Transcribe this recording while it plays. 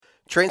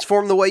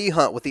Transform the way you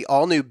hunt with the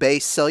all-new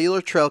base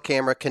cellular trail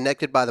camera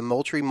connected by the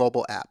Moultrie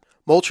mobile app.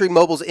 Moultrie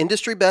Mobile's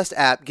industry-best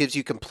app gives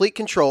you complete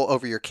control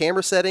over your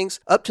camera settings,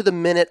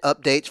 up-to-the-minute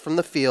updates from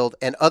the field,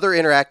 and other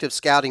interactive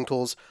scouting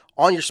tools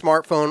on your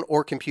smartphone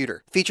or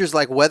computer. Features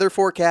like weather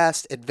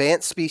forecast,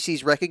 advanced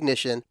species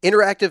recognition,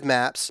 interactive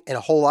maps, and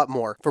a whole lot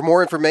more. For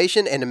more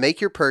information and to make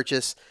your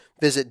purchase,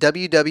 visit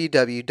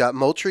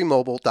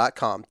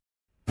www.moultriemobile.com.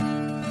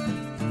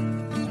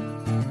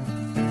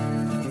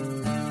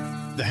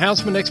 The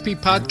Houndsman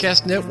XP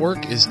Podcast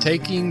Network is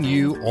taking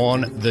you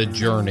on the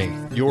journey.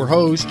 Your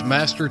host,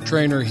 Master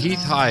Trainer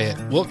Heath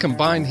Hyatt, will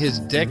combine his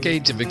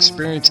decades of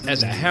experience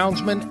as a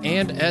houndsman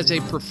and as a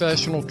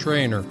professional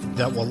trainer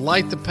that will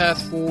light the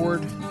path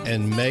forward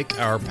and make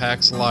our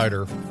packs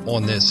lighter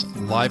on this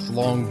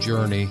lifelong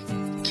journey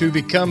to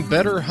become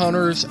better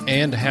hunters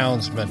and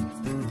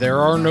houndsmen. There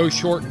are no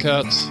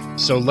shortcuts,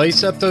 so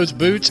lace up those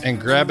boots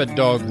and grab a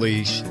dog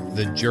leash.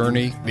 The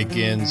journey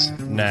begins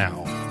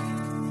now.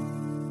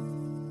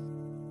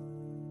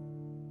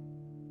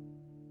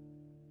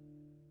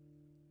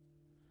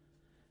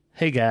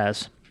 Hey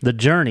guys, the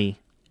journey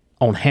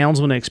on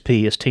Houndsman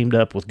XP is teamed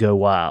up with Go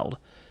Wild.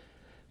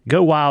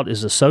 Go Wild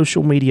is a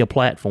social media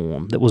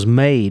platform that was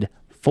made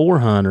for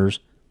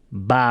hunters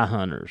by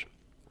hunters.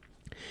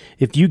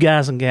 If you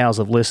guys and gals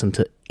have listened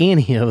to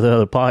any of the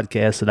other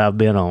podcasts that I've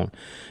been on,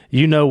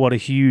 you know what a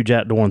huge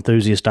outdoor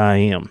enthusiast I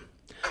am.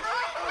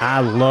 I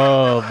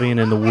love being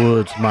in the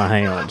woods with my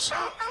hounds.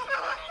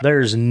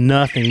 There's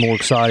nothing more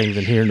exciting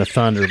than hearing the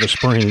thunder of a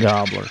spring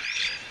gobbler.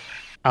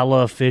 I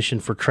love fishing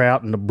for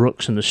trout in the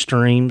brooks and the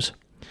streams,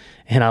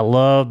 and I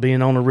love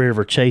being on the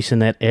river chasing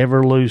that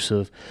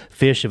ever-elusive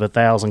fish of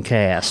 1,000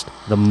 casts,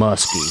 the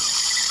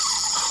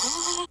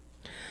muskie.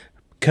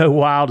 Go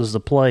Wild is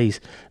the place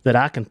that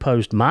I can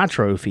post my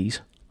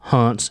trophies,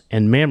 hunts,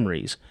 and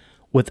memories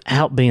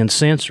without being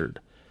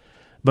censored.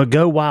 But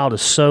Go Wild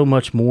is so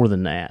much more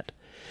than that.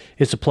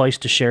 It's a place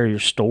to share your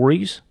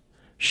stories,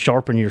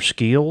 sharpen your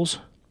skills,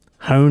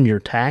 hone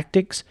your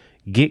tactics,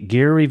 get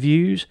gear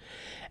reviews,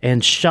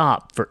 and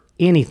shop for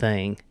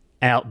anything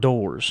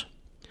outdoors.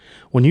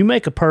 When you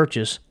make a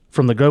purchase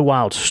from the Go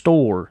Wild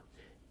store,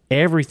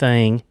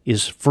 everything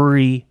is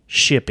free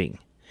shipping.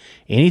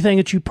 Anything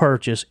that you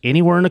purchase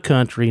anywhere in the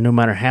country, no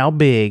matter how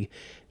big,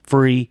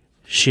 free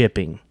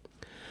shipping.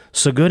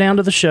 So go down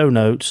to the show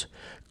notes,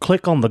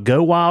 click on the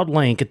Go Wild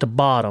link at the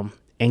bottom,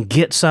 and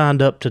get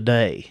signed up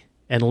today.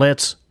 And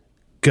let's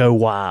go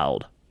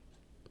wild.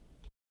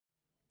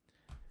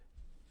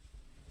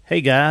 Hey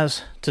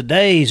guys,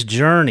 today's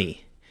journey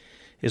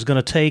is going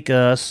to take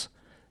us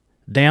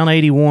down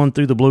 81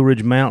 through the Blue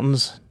Ridge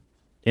Mountains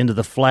into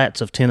the flats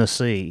of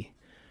Tennessee.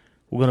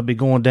 We're going to be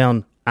going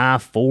down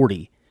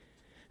I-40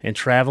 and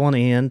traveling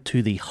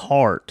into the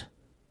heart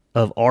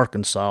of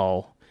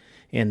Arkansas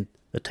in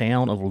the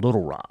town of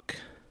Little Rock.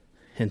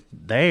 And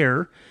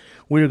there,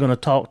 we're going to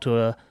talk to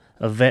a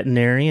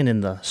veterinarian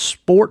in the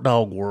sport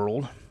dog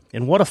world.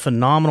 And what a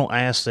phenomenal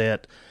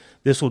asset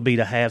this would be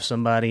to have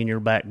somebody in your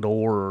back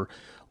door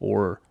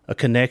or a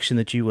connection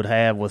that you would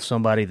have with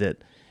somebody that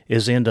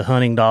is into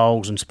hunting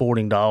dogs and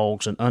sporting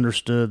dogs and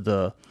understood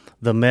the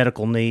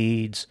medical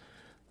needs,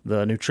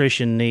 the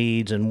nutrition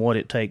needs, and what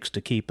it takes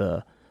to keep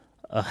a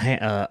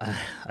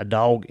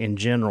dog in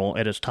general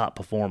at its top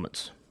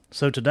performance.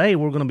 So today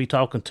we're going to be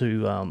talking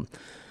to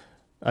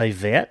a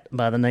vet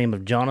by the name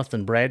of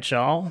Jonathan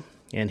Bradshaw,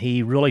 and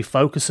he really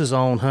focuses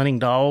on hunting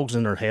dogs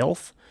and their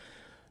health.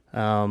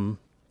 And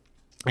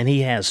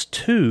he has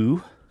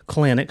 2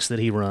 clinics that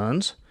he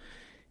runs.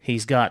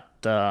 He's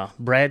got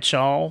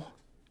Bradshaw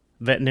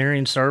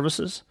Veterinarian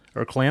Services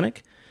or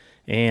Clinic,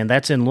 and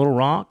that's in Little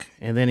Rock.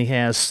 And then he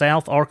has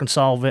South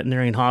Arkansas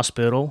Veterinarian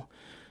Hospital,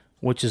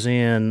 which is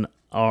in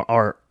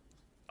our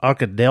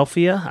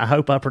Arkadelphia. I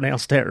hope I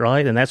pronounced that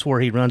right, and that's where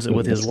he runs it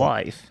with his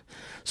wife.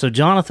 So,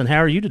 Jonathan, how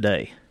are you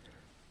today?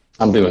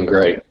 I'm doing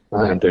great.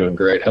 I am doing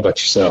great. How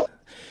about yourself?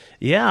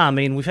 Yeah, I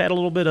mean, we've had a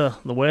little bit of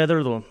the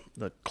weather. The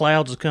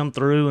clouds have come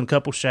through and a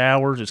couple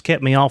showers. It's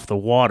kept me off the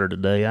water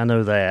today. I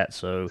know that.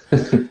 So,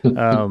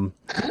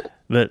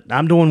 but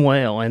I'm doing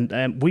well,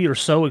 and we are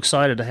so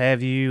excited to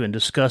have you and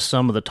discuss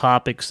some of the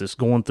topics that's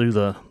going through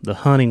the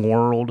hunting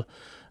world.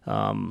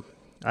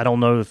 I don't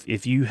know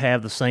if you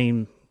have the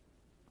same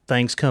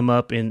things come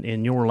up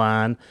in your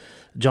line.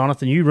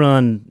 Jonathan, you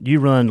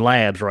run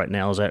labs right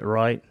now, is that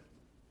right?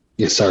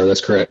 Yes, sir,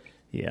 that's correct.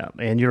 Yeah,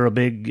 and you're a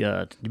big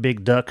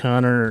duck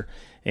hunter,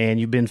 and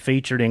you've been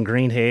featured in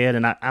Greenhead,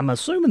 and I'm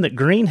assuming that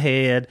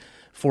Greenhead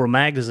for a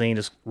magazine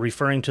is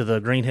referring to the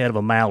greenhead of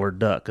a mallard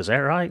duck. Is that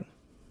right?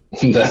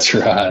 That's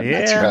right. Yeah.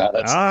 That's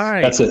right. All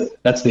right.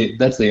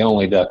 That's the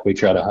only duck we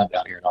try to hunt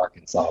down here in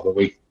Arkansas, but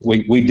we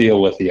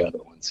deal with the other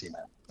ones, you know.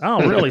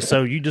 Oh, really?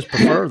 So you just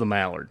prefer the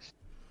mallard?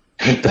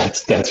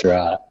 That's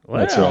right. Wow.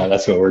 That's right.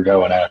 That's what we're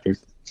going after.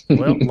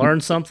 Well,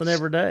 learn something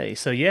every day.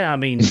 So yeah, I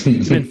mean,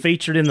 you've been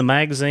featured in the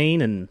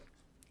magazine, and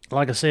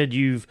like I said,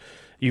 you've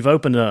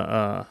opened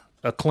a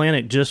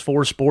clinic just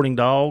for sporting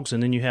dogs,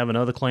 and then you have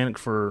another clinic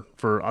for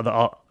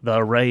the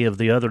array of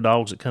the other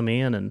dogs that come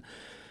in, and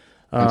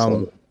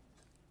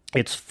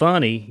it's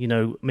funny,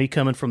 me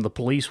coming from the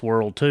police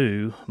world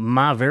too.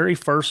 My very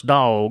first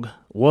dog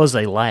was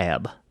a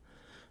lab.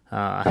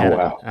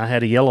 Wow. I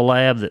had a yellow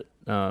lab that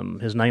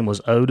his name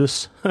was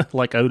Otis,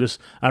 like Otis.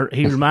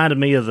 He reminded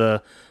me of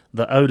the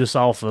Otis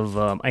off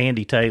of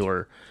Andy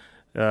Taylor.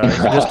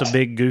 Just a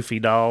big goofy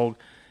dog,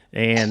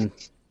 and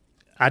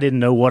I didn't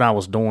know what I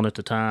was doing at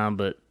the time,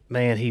 but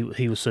man,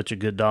 he was such a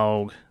good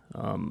dog.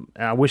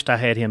 I wished I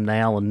had him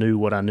now and knew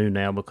what I knew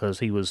now, because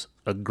he was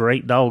a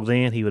great dog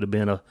then. He would have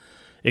been a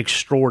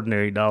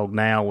extraordinary dog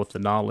now with the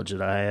knowledge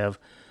that I have.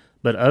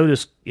 But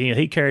Otis,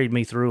 he carried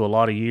me through a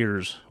lot of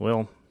years.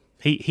 Well,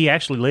 he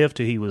actually lived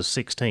till he was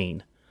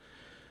 16.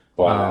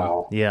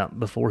 Wow. Yeah,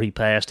 before he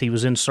passed. He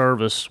was in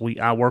service.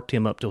 I worked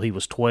him up till he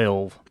was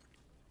 12,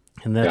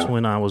 and that's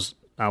when I was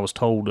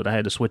told that I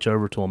had to switch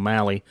over to a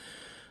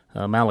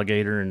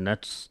Maligator, and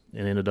it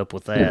ended up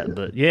with that.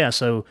 But yeah,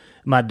 so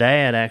my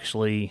dad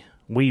actually,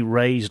 we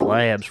raised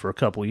labs for a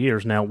couple of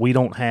years. Now we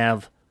don't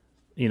have,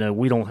 we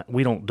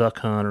don't duck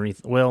hunt or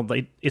anything. Well,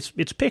 it's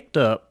picked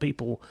up.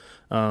 People,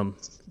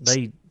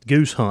 they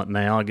goose hunt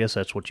now. I guess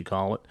that's what you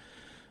call it.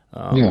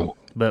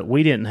 But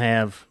we didn't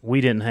have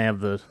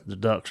the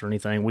ducks or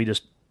anything.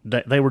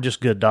 They were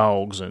just good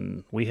dogs,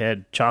 and we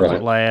had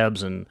chocolate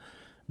labs, and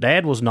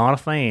Dad was not a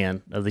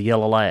fan of the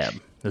yellow lab.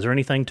 Is there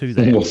anything to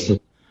that?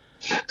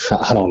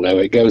 I don't know.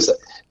 It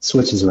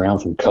switches around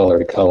from color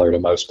to color to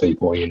most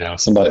people.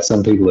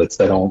 Some people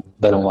they don't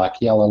like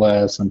yellow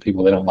labs. Some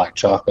people they don't like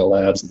chocolate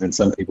labs, and then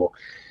some people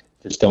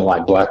just don't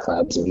like black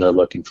labs and they're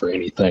looking for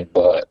anything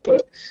but.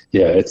 But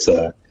yeah, it's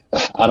I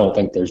don't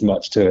think there's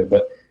much to it.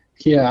 But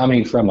yeah, I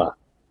mean from a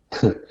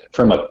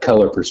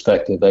color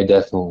perspective, they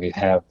definitely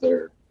have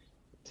their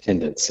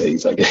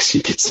tendencies, I guess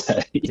you could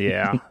say.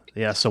 Yeah.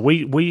 So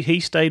he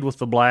stayed with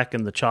the black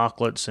and the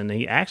chocolates, and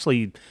he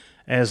actually,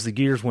 as the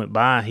years went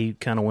by, he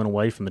kind of went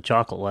away from the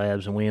chocolate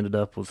labs, and we ended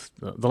up with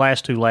the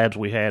last two labs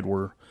we had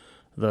were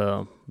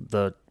the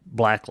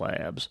black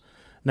labs.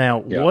 Now,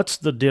 what's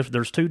the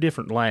there's two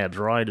different labs,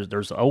 right?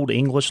 There's the Old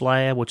English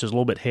lab, which is a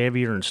little bit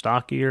heavier and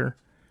stockier.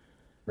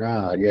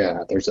 Right,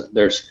 yeah.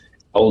 There's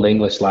Old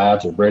English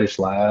labs or British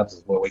labs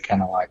is what we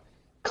kind of like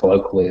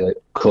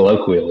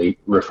colloquially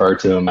refer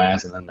to them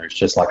as, and then there's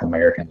just like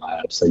American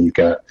labs. So you've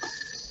got,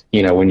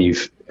 when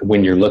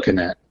you're looking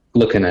at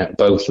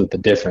both of the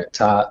different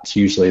types,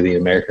 usually the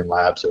American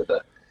labs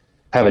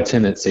have a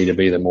tendency to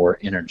be the more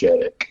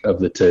energetic of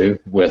the two.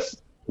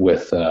 With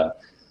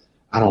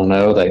I don't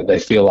know, they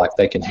feel like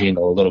they can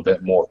handle a little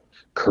bit more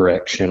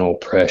correctional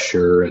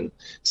pressure, and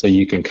so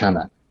you can kind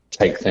of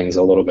take things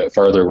a little bit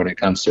further when it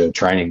comes to a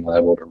training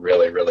level to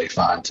really, really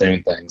fine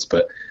tune things.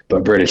 But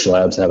British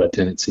labs have a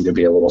tendency to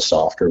be a little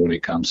softer when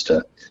it comes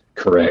to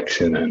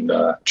correction and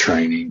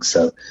training.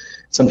 So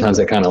sometimes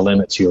it kind of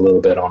limits you a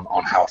little bit on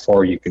how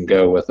far you can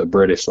go with a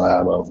British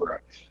lab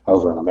over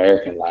an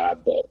American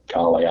lab. But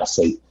golly, I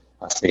see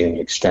an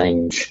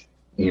exchange,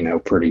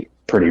 pretty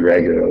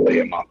regularly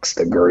amongst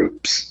the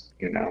groups,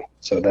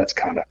 So that's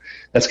kind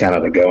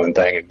of the going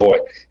thing. And boy,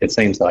 it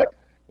seems like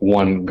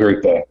one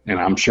group of, and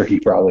I'm sure you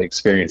probably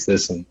experienced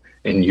this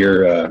in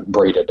your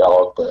breed of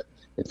dog, but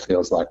it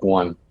feels like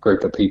one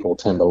group of people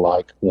tend to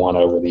like one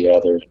over the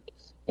other,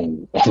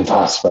 and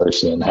vice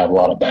versa, and have a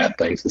lot of bad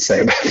things to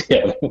say about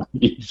the other one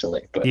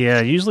usually. But,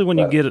 usually when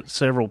you get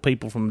several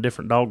people from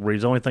different dog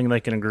breeds, the only thing they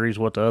can agree is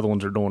what the other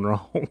ones are doing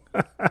wrong.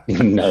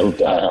 No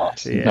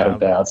doubt. No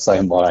doubt.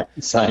 Same way.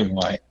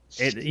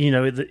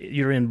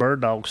 You're in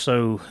bird dogs,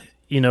 so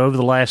over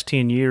the last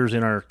 10 years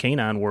in our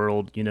canine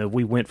world,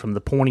 we went from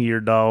the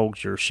pointy-eared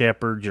dogs, your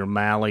shepherds, your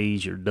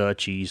Malleys, your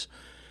Dutchies,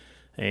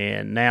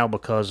 and now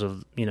because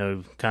of,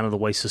 kind of the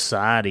way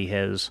society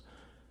has,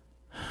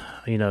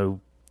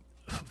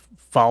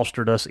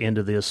 fostered us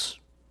into this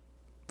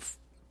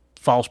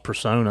false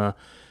persona,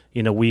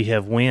 we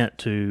have went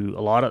to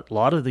a lot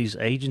of these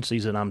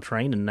agencies that I'm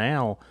training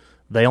now,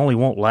 they only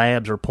want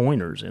labs or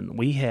pointers, and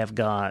we have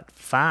got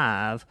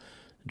 5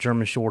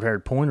 German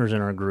short-haired pointers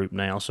in our group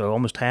now. So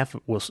almost half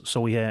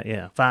we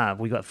had 5.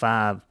 We got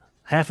 5.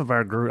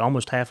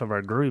 Almost half of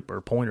our group are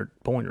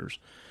pointers.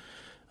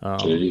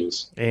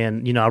 Jeez.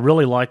 And I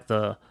really like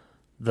the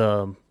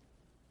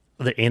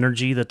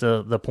energy that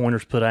the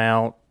pointers put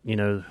out.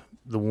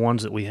 The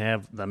ones that we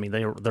have. I mean,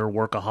 they're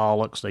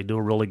workaholics. They do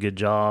a really good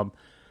job.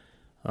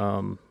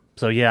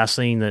 So yeah, I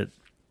seen that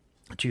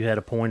you had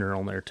a pointer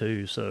on there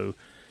too. So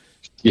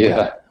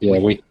yeah,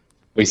 we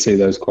see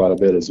those quite a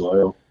bit as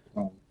well.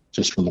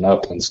 Just from an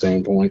upland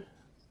standpoint.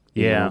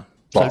 Yeah.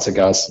 Lots of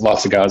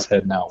guys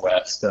heading out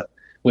west.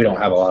 We don't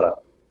have a lot of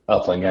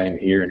upland game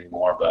here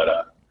anymore,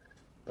 but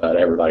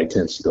everybody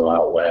tends to go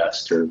out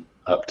west or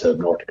up to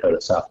North Dakota,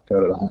 South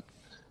Dakota to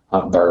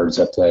hunt birds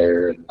up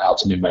there, and out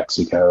to New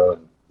Mexico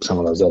and some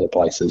of those other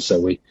places.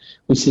 So we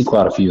see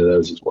quite a few of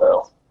those as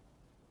well.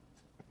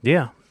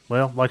 Yeah.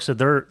 Well, like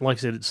I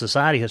said,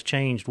 society has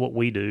changed what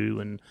we do,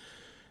 and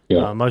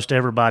most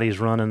everybody is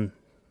running.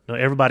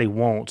 Everybody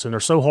wants, and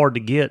they're so hard to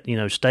get,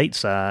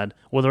 stateside.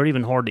 Well, they're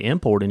even hard to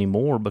import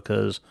anymore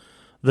because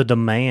the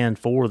demand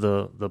for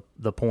the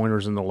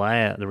pointers and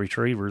the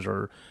retrievers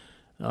are,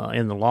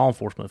 in the law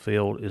enforcement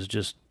field is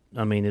just,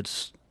 I mean,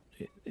 it's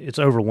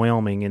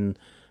overwhelming, and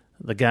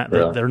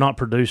they're not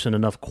producing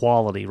enough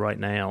quality right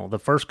now. The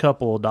first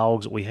couple of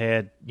dogs that we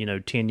had,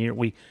 10 years,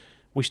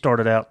 we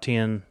started out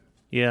 10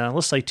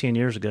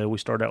 years ago, we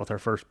started out with our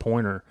first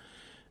pointer,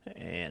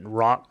 and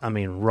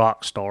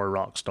rock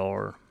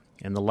star.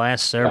 And the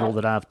last several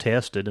that I've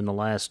tested in the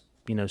last,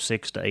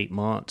 6 to 8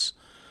 months,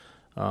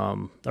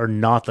 are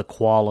not the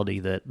quality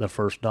that the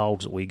first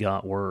dogs that we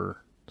got were.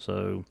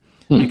 So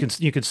you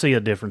can see a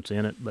difference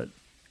in it, but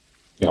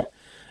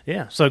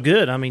yeah. So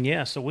good. I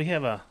mean, so we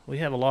have a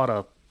lot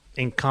of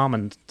in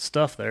common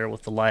stuff there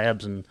with the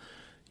labs, and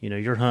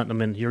you're hunting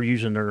them and you're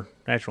using their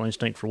natural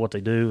instinct for what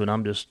they do, and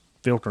I'm just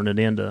filtering it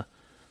into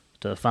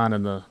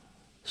finding the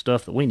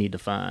stuff that we need to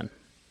find.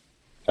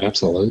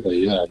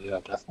 Absolutely, yeah,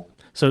 definitely.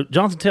 So,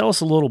 Jonathan, tell us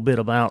a little bit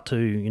about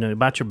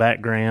about your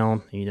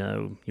background.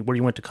 Where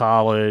you went to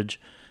college.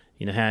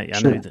 How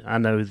I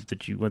know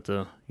that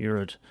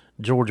you're a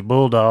Georgia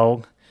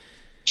Bulldog.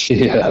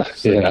 Yeah,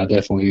 I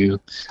definitely am.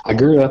 I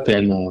grew up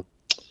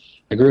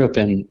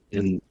in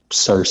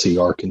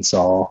Searcy,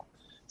 Arkansas,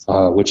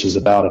 which is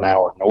about an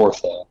hour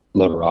north of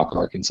Little Rock,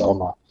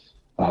 Arkansas.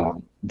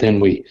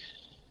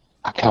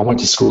 I kind of went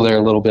to school there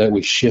a little bit.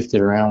 We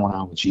shifted around when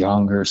I was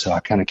younger, so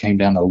I kind of came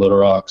down to Little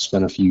Rock,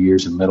 spent a few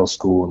years in middle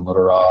school in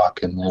Little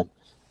Rock, and then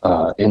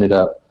ended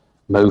up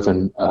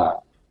moving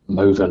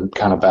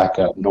kind of back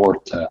up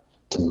north to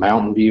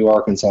Mountain View,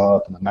 Arkansas,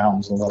 up in the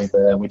mountains a little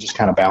bit. We just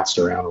kind of bounced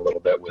around a little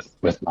bit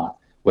with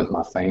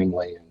my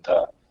family,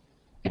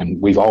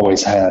 and we've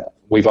always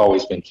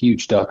been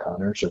huge duck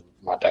hunters. And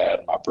my dad,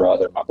 and my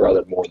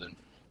brother more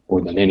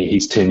than any.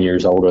 He's 10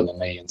 years older than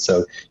me, and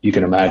so you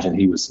can imagine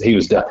he was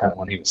duck hunting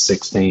when he was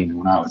 16, and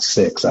when I was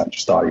 6, I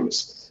just thought he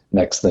was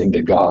next thing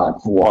to God,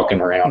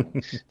 walking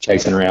around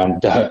chasing around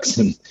ducks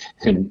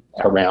and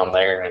around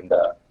there,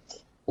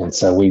 and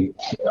so I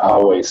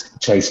always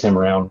chased him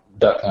around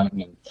duck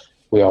hunting, and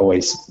we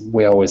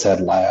always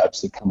had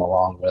labs that come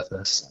along with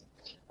us.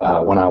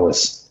 When I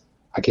was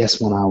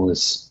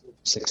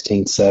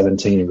 16,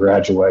 17 and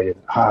graduated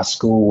high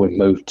school, we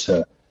moved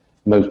to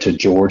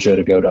Georgia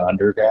to go to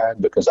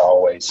undergrad because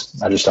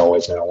I just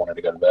always knew I wanted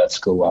to go to vet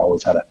school.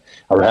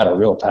 I had a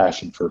real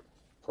passion for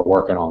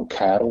working on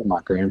cattle. My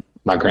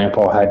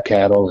grandpa had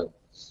cattle,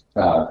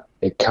 and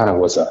it kind of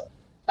was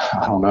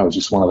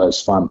just one of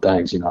those fun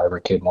things.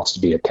 Every kid wants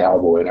to be a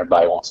cowboy, and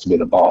everybody wants to be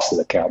the boss of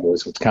the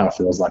Cowboys, which kind of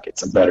feels like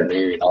it's a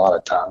veterinarian a lot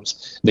of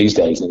times these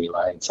days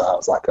anyway. And so I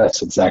was like,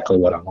 that's exactly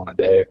what I want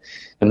to do.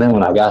 And then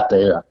when I got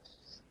there,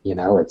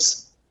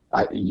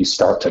 you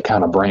start to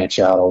kind of branch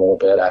out a little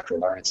bit after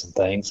learning some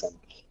things,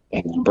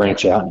 and you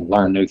branch out and you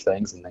learn new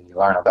things, and then you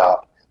learn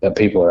about that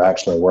people are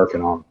actually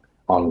working on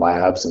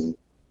labs and,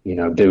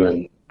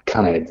 doing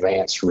kind of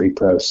advanced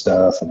repro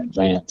stuff and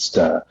advanced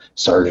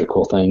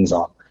surgical things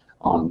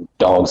on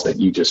dogs that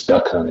you just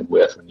duck hunted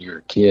with when you were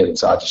a kid. And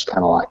so I just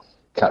kind of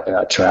got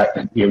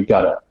attracted. You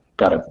got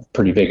a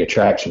pretty big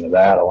attraction to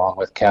that along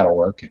with cattle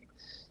work. And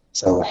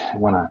so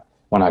when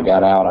I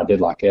got out, I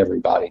did like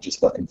everybody,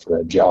 just looking for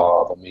a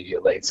job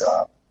immediately.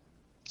 So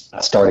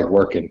I started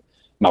working.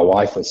 My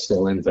wife was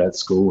still in vet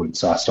school, and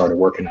so I started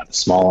working at a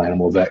small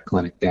animal vet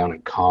clinic down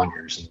in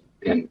Conyers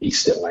in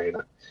East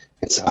Atlanta.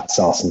 And so I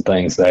saw some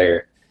things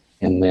there.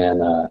 And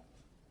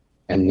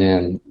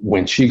then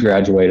when she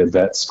graduated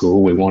vet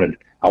school,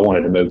 I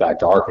wanted to move back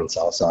to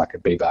Arkansas so I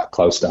could be back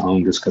close to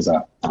home, just because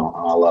I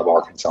love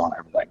Arkansas and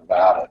everything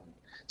about it.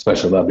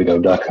 Especially love to go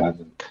duck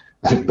hunting.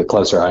 The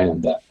closer I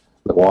am to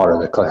the water,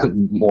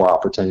 the more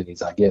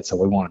opportunities I get. So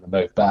we wanted to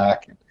move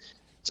back. And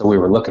so we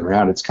were looking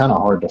around. It's kind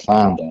of hard to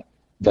find a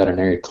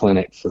veterinary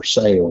clinic for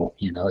sale.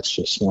 It's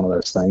just one of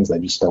those things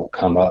that just don't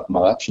come up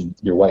much, and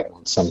you're waiting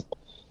on some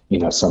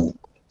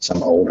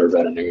older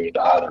veterinarian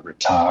to either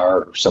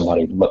retire or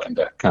somebody looking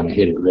to kind of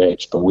hit it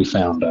rich. But we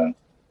found a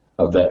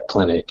vet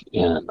clinic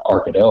in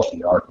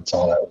Arkadelphia,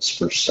 Arkansas, that was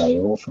for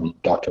sale from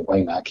Dr.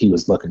 Waymack. He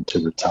was looking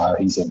to retire.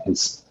 He's in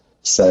his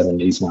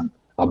 70s when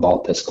I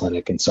bought this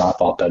clinic, and so I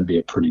thought that'd be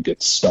a pretty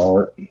good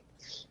start.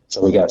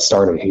 So we got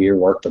started here,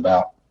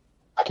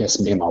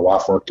 me and my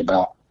wife worked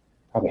about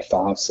probably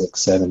 5, 6,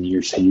 7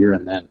 years here,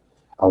 and then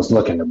I was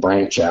looking to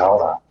branch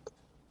out.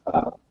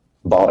 I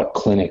bought a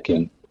clinic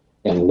in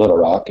Little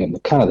Rock in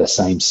kind of the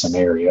same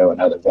scenario,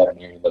 another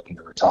veterinarian looking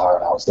to retire,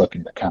 and I was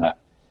looking to kind of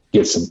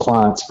get some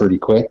clients pretty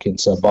quick, and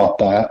so I bought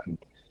that. And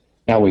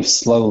now we've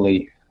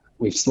slowly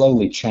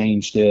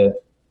changed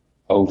it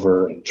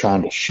over and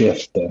trying to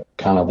shift the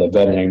kind of the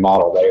veterinary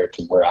model there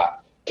to where I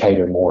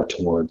cater more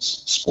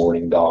towards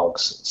sporting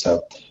dogs.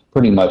 So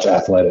pretty much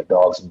athletic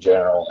dogs in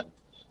general,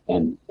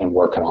 and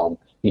working on,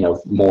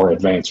 more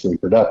advanced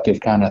reproductive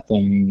kind of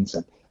things.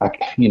 And I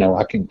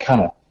can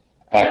kind of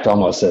act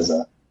almost as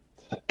a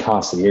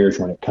concierge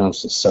when it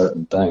comes to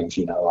certain things,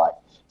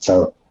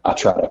 so I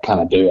try to kind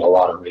of do a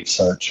lot of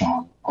research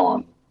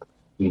on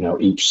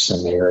each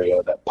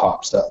scenario that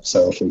pops up.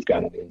 So if we've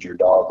got an injured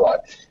dog,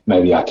 like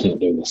maybe I can't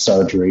do the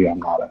surgery, I'm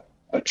not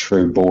a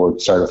true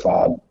board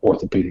certified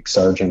orthopedic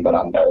surgeon, but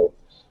I know,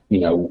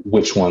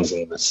 which ones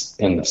in the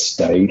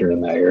state or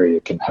in the area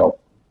can help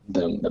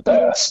them the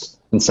best.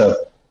 And so,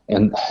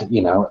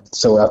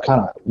 so I've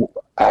kind of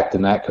act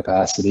in that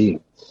capacity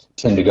and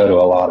tend to go to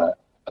a lot of,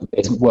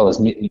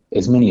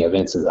 as many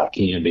events as I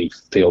can, be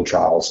field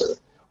trials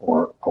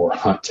or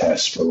hunt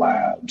tests for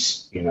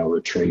labs,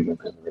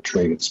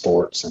 retrieving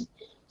sports. And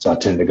so I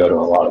tend to go to a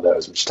lot of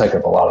those, which take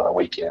up a lot of the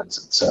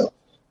weekends. And so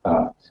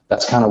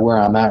that's kind of where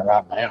I'm at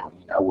right now.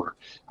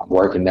 I'm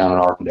working down in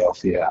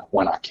Arkadelphia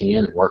when I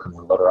can, and working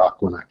with Little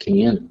Rock when I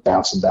can, and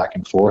bouncing back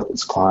and forth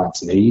as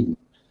clients need. And,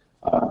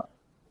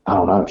 I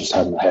don't know, just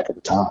having a heck of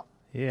a time.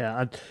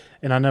 Yeah,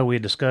 and I know we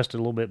had discussed it a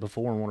little bit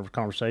before in one of our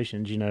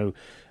conversations.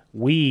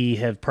 We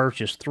have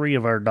purchased 3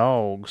 of our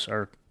dogs,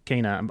 our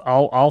canine.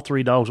 All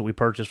 3 dogs that we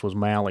purchased was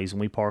Malleys,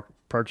 and we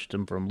purchased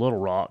them from Little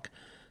Rock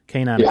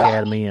Canine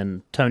Academy,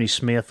 and Tony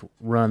Smith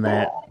run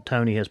that.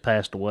 Tony has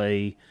passed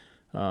away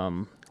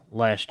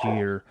last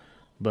year,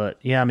 but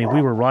yeah, I mean,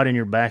 we were right in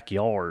your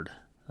backyard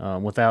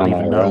without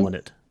even knowing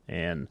it.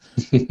 And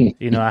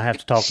I have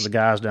to talk to the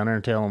guys down there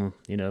and tell them,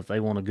 if they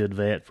want a good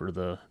vet for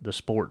the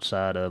sports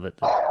side of it,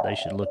 they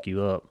should look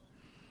you up.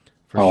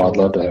 Sure. I'd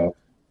love to help.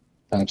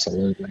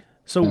 Absolutely.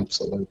 So,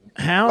 absolutely.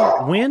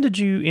 When did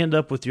you end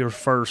up with your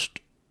first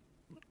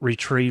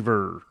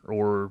retriever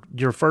or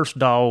your first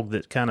dog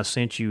that kind of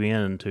sent you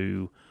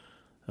into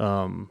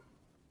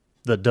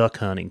the duck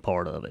hunting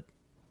part of it?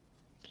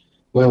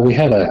 Well, we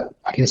had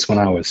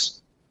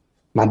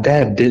my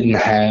dad didn't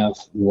have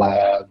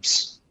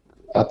labs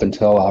up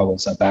until I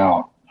was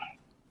about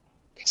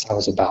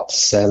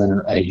 7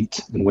 or 8,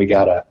 and we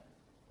got a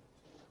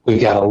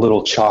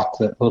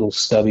little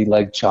stubby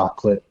leg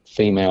chocolate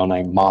female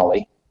named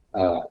Molly.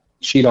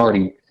 She'd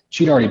already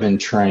been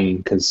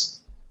trained, because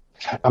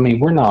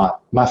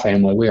my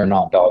family, we are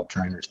not dog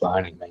trainers by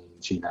any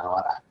means.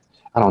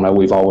 I don't know.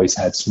 We've always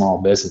had small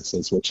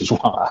businesses, which is why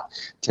I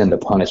tend to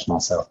punish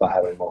myself by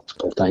having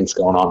multiple things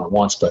going on at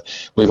once.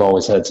 But we've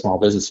always had small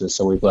businesses,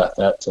 so we've left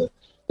that to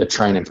the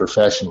training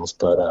professionals.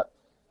 But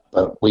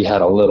we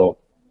had a little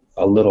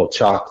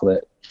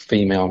chocolate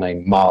female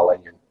named Molly,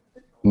 and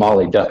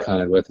Molly duck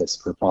hunted with us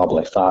for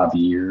probably 5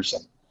 years,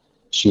 and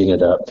she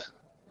ended up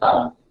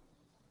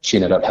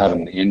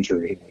having an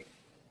injury.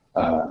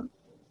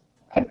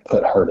 I'd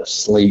put her to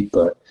sleep,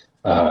 but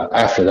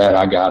after that,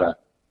 I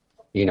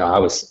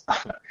was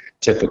a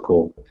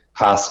typical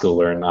high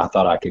schooler, and I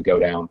thought I could go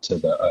down to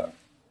the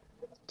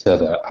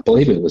I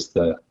believe it was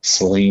the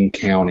Saline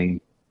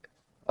County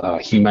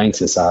Humane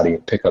Society,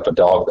 and pick up a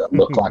dog that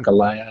looked like a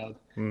lab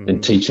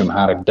and teach them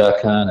how to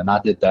duck hunt. And I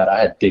did that. I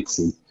had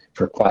Dixie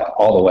for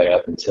all the way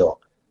up until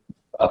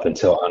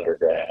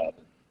undergrad.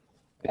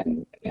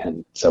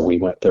 And so we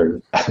went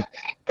through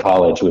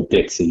college with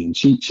Dixie, and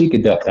she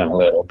could duck hunt a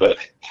little, but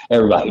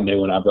everybody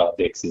knew when I brought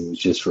Dixie, it was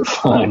just for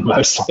fun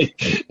mostly.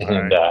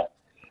 And,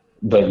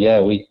 but yeah,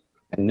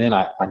 and then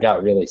I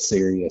got really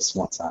serious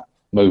once I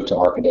moved to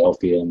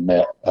Arkadelphia and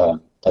met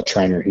a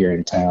trainer here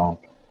in town.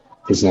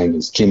 His name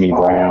is Jimmy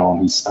Brown.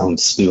 He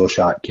owns Steel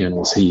Shot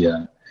Kennels. He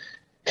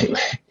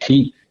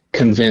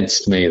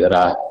convinced me that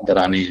I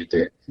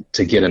needed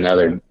to get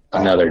another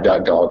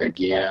duck dog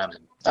again.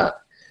 And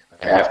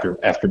after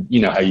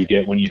how you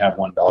get when you have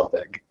one dog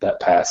that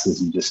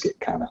passes, you just get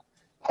kind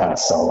of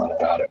sullen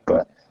about it.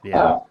 But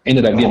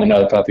ended up getting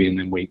another puppy, and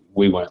then we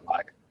went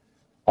like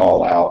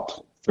all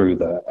out through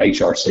the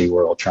HRC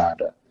world, trying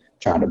to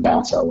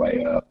bounce our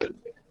way up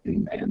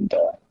and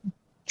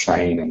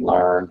train and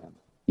learn.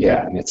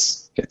 And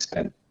it's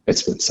been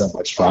so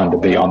much fun to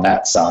be on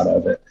that side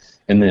of it,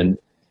 and then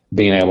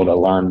being able to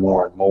learn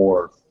more and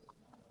more.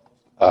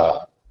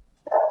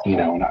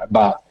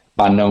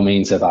 By no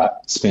means have I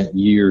spent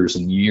years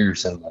and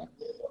years in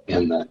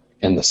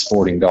the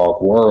sporting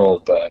dog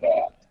world, but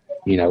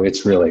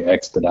it's really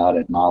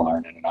expedited my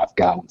learning, and I've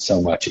gotten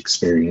so much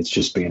experience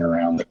just being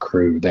around the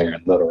crew there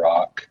in Little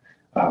Rock,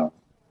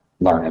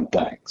 learning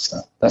things.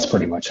 So that's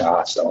pretty much how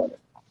I started.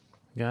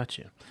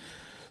 Gotcha.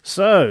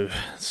 So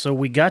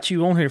we got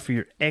you on here for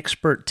your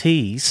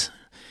expertise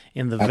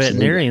in the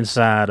veterinarian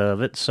side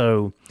of it.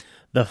 So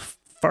the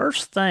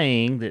first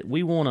thing that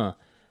we want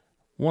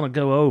to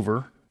go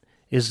over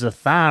is the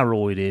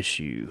thyroid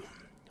issue.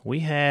 We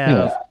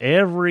have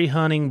every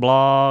hunting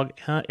blog,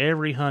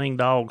 every hunting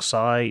dog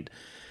site.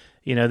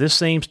 This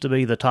seems to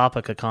be the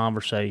topic of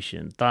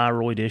conversation.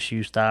 Thyroid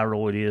issues.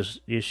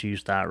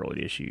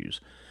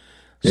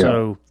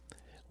 So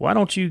why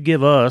don't you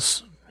give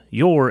us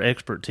your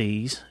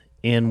expertise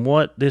in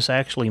what this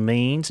actually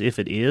means, if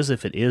it is,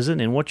 if it isn't,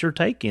 and what your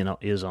take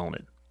is on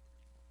it?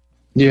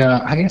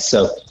 Yeah, I guess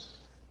so.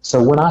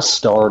 So when I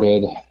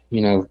started,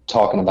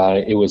 talking about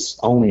it, it was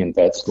only in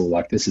vet school.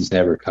 Like, this has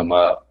never come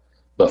up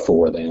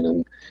before then.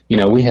 And,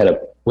 we had a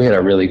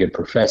really good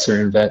professor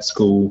in vet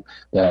school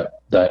that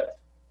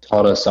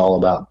taught us all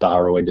about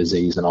thyroid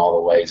disease and all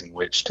the ways in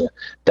which to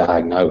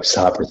diagnose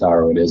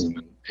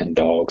hyperthyroidism in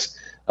dogs.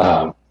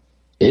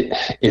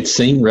 It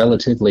seemed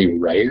relatively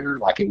rare,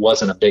 like it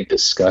wasn't a big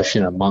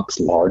discussion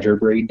amongst larger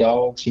breed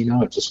dogs,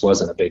 it just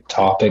wasn't a big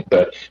topic,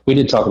 but we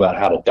did talk about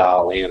how to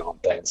dial in on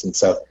things. And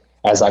so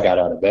as I got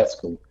out of vet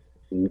school,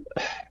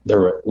 there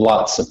were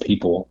lots of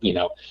people,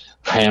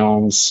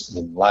 hounds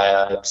and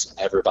labs and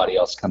everybody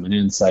else coming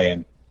in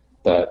saying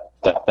that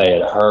they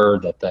had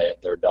heard that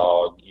their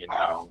dog,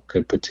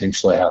 could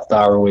potentially have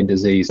thyroid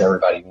disease.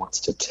 Everybody wants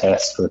to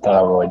test for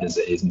thyroid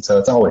disease. And so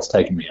it's always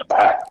taken me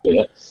aback a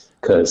bit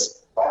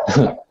because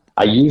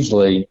I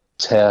usually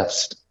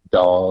test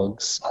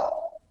dogs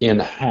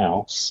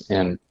in-house.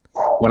 And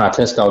when I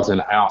test dogs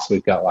in-house,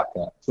 we've got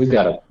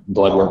a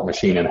blood work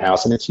machine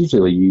in-house, and it's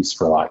usually used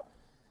for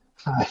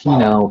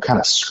kind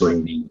of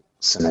screening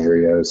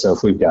scenarios. So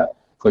if we've got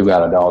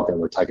a dog that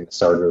we're taking to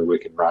surgery, we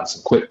can run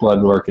some quick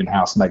blood work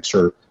in-house, make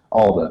sure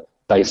all the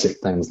basic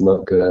things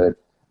look good.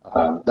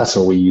 That's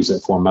what we use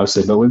it for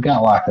mostly. But we've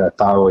got like a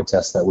thyroid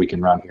test that we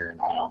can run here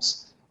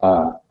in-house.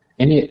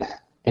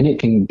 And it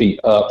can be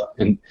up,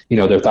 and,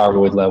 their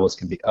thyroid levels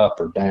can be up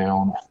or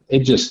down. It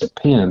just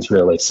depends,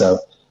 really. So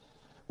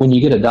when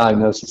you get a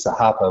diagnosis of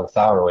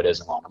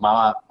hypothyroidism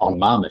on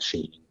my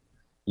machine,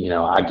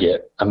 I go,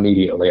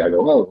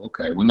 oh,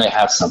 okay, we may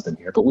have something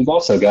here. But we've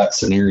also got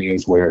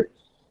scenarios where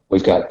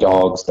we've got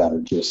dogs that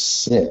are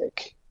just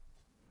sick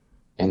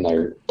and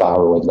their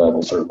thyroid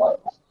levels are low.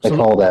 They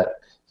call that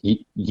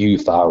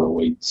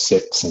euthyroid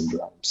sick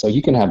syndrome. So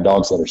you can have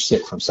dogs that are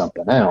sick from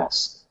something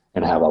else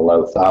and have a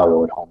low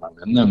thyroid hormone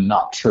and them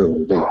not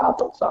truly be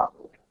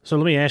hypothyroid. So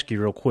let me ask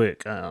you real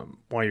quick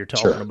while you're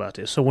talking about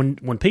this. So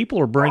when people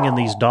are bringing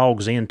these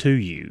dogs into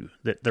you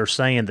that they're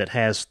saying that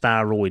has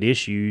thyroid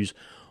issues,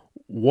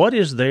 what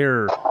is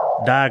their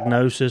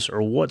diagnosis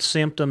or what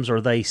symptoms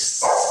are they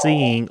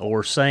seeing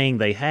or saying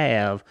they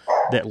have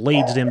that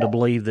leads them to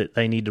believe that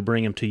they need to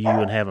bring them to you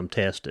and have them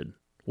tested?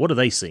 What are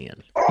they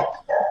seeing?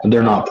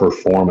 They're not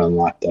performing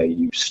like they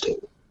used to,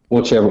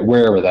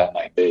 wherever that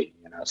may be.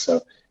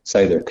 So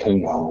say they're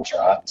coon hunters,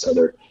 right? So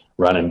they're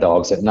running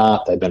dogs at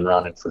night. They've been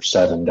running for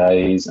 7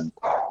 days, and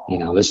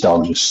this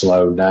dog just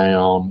slowed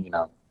down.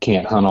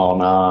 Can't hunt all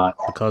night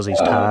because he's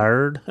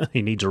tired.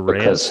 He needs a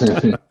rest.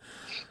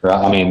 Right.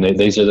 I mean,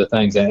 these are the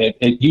things, and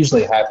it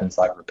usually happens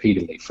like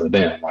repeatedly for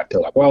them. Like they're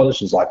like, well,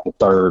 this is like the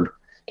third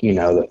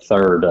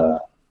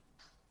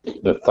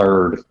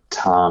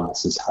time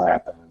this has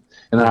happened.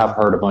 And then I've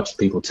heard a bunch of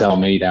people tell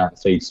me down at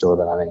the feed store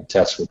that I need to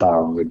test for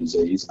thyroid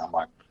disease, and I'm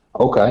like,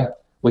 okay,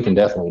 we can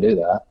definitely do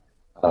that.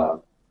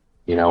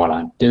 When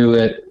I do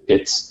it,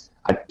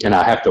 and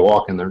I have to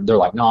walk in there. They're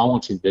like, no, I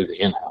want you to do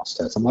the in-house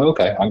test. I'm like,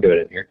 okay, I'll do it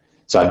in here.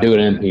 So I do it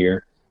in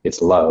here.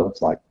 It's low.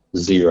 It's like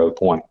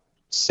 0.6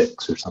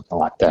 or something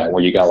like that,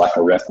 where you got like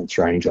a reference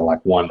range of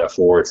like 1 to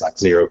 4. It's like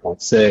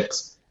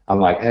 0.6. I'm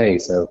like, hey,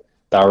 so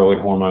thyroid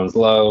hormone's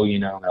low,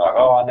 and they're like,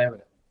 oh, I knew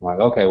it. I'm like,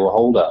 okay, well,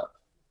 hold up,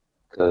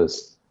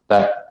 because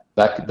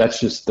that's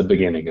just the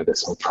beginning of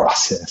this whole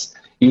process.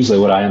 Usually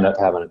what I end up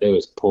having to do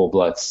is pull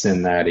blood,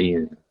 send that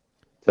in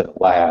to the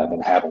lab,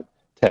 and have them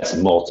test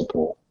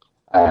multiple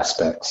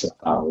aspects of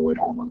thyroid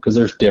hormone, because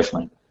there's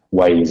different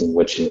ways in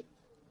which it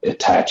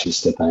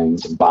attaches to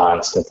things and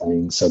binds to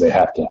things. So they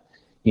have to,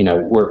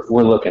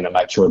 we're looking to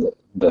make sure that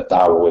the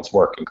thyroid's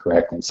working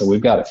correctly. So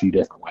we've got a few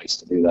different ways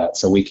to do that.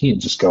 So we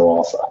can't just go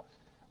off of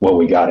what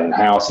we got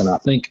in-house. And I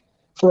think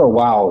for a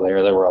while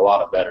there were a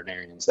lot of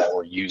veterinarians that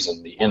were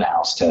using the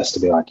in-house test to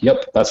be like,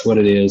 yep, that's what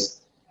it is.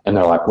 And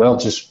they're like, well,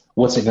 just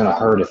what's it going to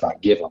hurt if I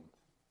give them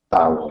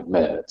thyroid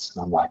meds?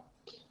 And I'm like,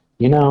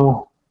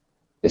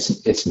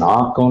 it's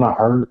not going to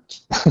hurt.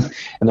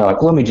 And they're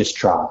like, let me just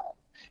try it.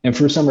 And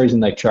for some reason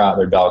they try it,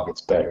 their dog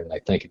gets better, and they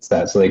think it's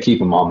that. So they keep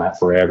them on that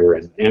forever.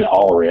 And in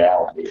all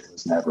reality, it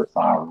was never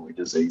thyroid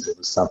disease. It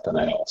was something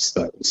else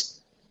that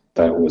was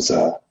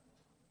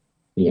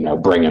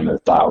bringing their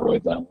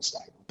thyroid levels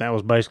down. That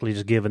was basically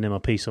just giving them a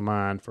peace of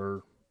mind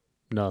for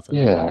nothing.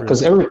 Yeah,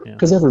 because every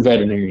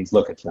veterinarian's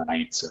looking for an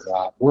answer,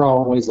 right? We're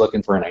always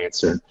looking for an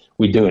answer.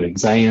 We do an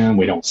exam.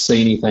 We don't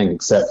see anything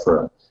except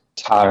for a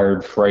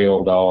tired,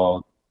 frail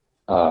dog,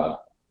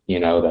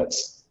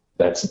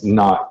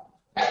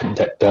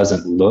 that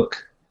doesn't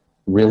look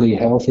really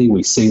healthy.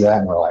 We see that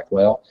and we're like,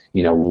 well,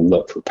 we'll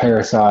look for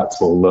parasites.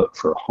 We'll look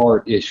for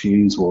heart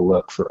issues. We'll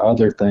look for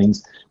other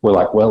things. We're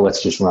like, well,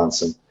 let's just run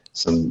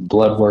some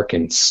blood work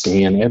and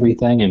scan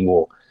everything, and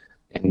we'll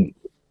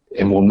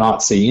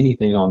not see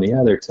anything on the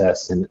other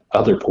tests. And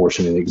other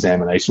portion of the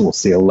examination, we'll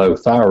see a low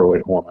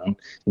thyroid hormone.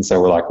 And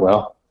so we're like,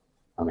 well,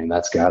 I mean,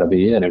 that's got to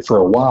be it. And for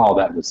a while,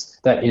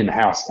 that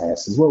in-house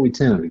test is what we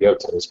tended to go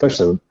to,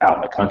 especially out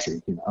in the country.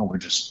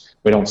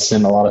 We don't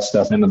send a lot of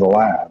stuff into the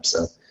lab.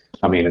 So,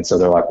 I mean, and so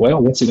they're like,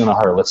 well, what's it going to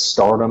hurt? Let's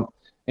start them.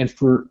 And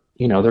for,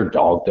 their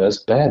dog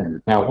does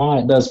better. Now, why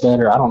it does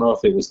better, I don't know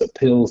if it was the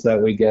pills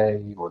that we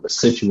gave or the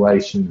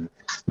situation.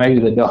 Maybe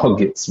the dog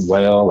gets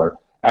well or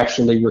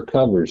actually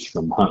recovers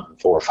from hunting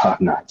 4 or 5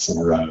 nights in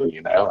a row,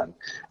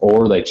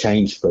 or they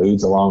change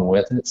foods along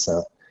with it.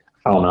 So,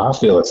 I don't know. I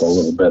feel like it's a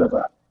little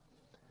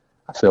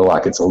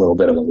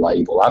bit of a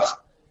label.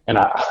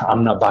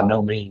 I'm not by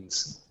no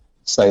means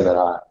say that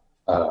I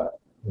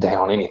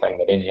down anything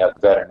that any other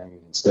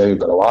veterinarians do,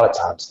 but a lot of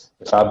times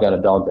if I've got a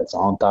dog that's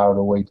on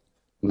thyroid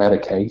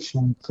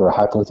medication for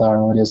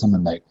hypothyroidism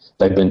and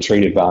they've been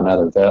treated by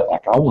another vet,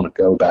 like I want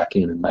to go back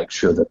in and make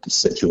sure that the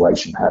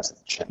situation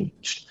hasn't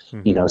changed.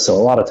 Mm-hmm. So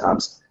a lot of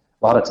times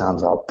a lot of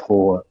times I'll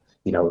pull,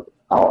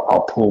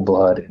 I'll pull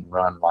blood and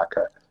run like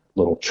a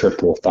little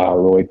triple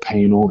thyroid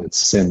panel and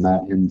send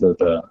that into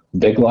the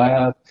big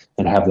lab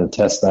and have them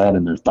test that,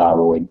 and their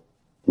thyroid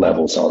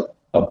levels are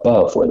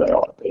above where they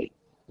ought to be.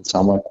 And so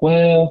I'm like,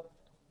 well,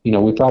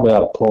 we probably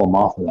ought to pull them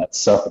off of that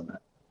supplement.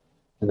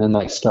 And then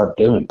they start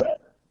doing better,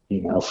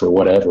 for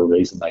whatever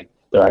reason.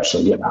 They're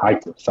actually getting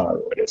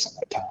hyperthyroidism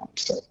at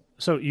times.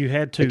 So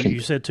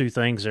you said two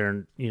things there,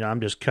 and I'm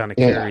just kind of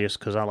curious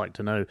because I like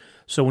to know.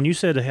 So when you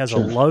said it has a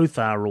low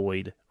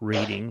thyroid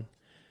reading,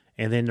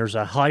 and then there's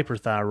a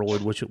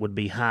hyperthyroid, which it would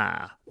be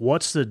high,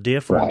 what's the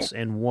difference,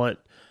 and what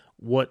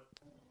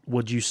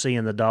would you see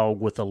in the dog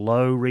with a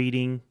low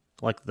reading?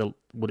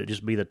 Would it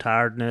just be the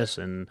tiredness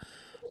and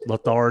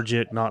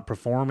lethargic, not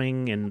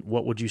performing, and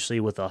what would you see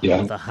with a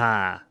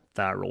high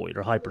thyroid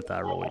or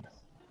hyperthyroid?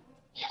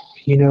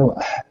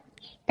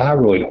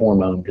 Thyroid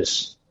hormone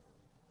just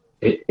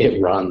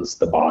it runs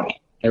the body.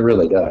 It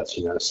really does.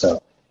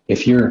 So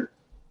if you're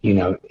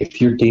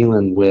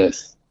dealing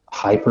with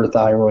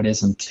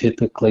hyperthyroidism,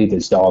 typically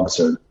these dogs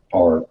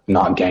are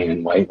not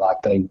gaining weight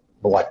like they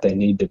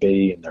need to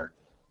be, and they're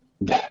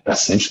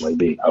essentially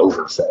being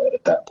overfed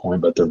at that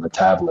point, but their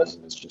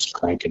metabolism is just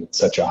cranking at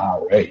such a high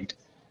rate.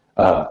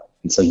 And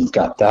so you've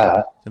got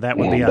that. That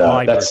would be a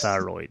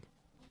hyperthyroid.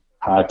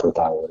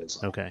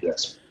 Hyperthyroidism. Okay.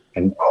 Yes.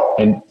 And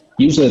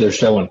usually they're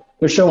showing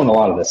a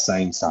lot of the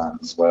same signs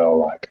as well.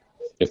 Like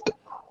if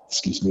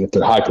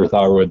they're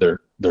hyperthyroid,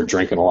 they're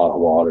drinking a lot of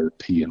water,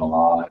 peeing a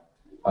lot,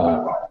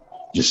 aren't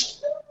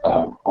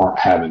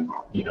having,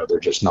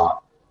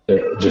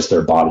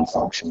 their body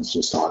functions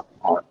just aren't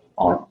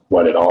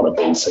what it ought to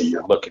be. So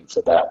you're looking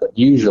for that. But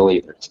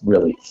usually they're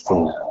really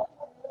thin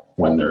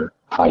when they're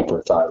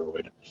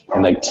hyperthyroid,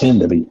 and they tend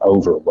to be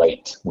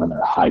overweight when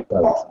they're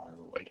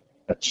hypothyroid.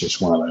 That's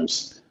just one of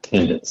those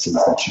tendencies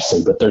that you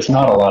see. But there's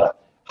not a lot of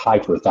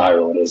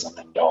hyperthyroidism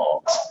in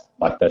dogs.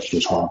 Like that's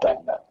just one thing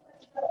that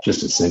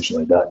just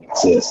essentially doesn't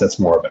exist. That's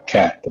more of a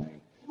cat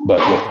thing. But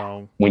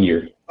when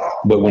you're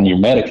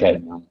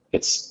medicating them,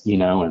 it's,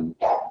 and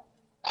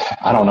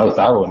I don't know,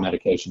 thyroid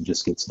medication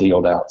just gets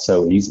dealt out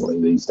so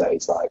easily these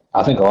days. Like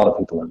I think a lot of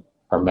people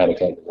are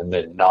medicated and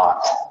then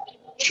not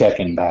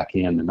checking back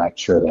in to make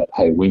sure that,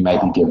 hey, we may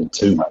be giving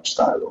too much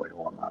thyroid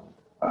hormone.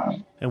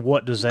 And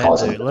what does that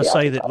do?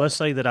 Let's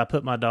say that I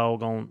put my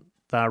dog on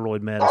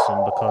thyroid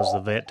medicine because the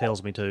vet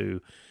tells me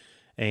to,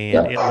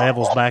 and it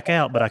levels back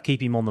out, but I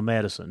keep him on the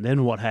medicine.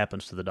 Then what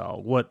happens to the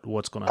dog?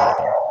 What's going to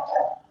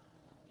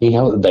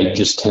happen? They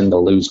just tend to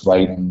lose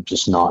weight and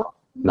just not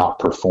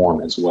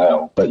perform as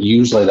well. But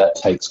usually that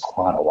takes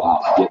quite a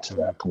while to get to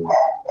that point.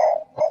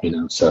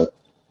 So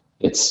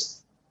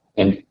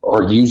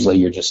or usually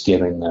you're just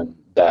giving them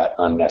that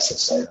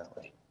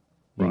unnecessarily,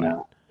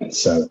 And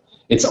so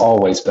it's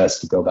always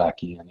best to go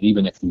back in,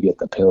 even if you get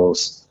the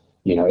pills.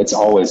 It's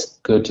always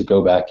good to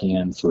go back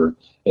in for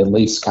at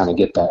least kind of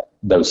get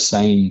those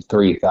same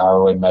 3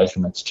 thyroid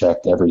measurements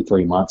checked every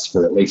 3 months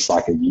for at least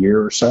like a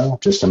year or so,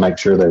 just to make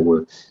sure they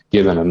were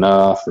given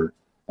enough or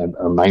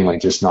mainly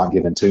just not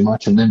giving too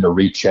much, and then to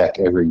recheck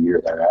every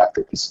year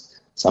thereafter, because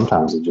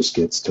sometimes it just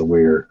gets to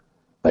where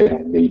they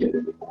don't need it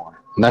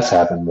anymore. And that's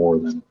happened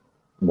in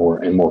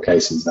more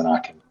cases than I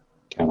can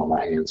count on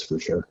my hands for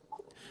sure.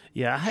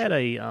 Yeah, I had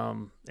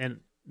and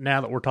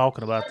now that we're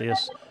talking about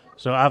this,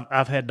 so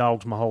I've had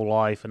dogs my whole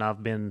life, and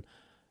I've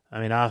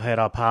had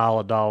a pile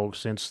of dogs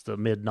since the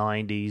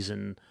mid-90s,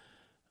 and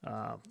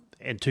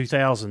in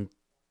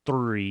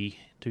 2003,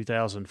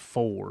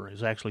 2004, it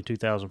was actually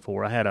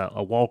 2004, I had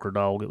a Walker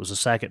dog. It was a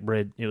Sackett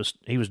bred.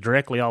 He was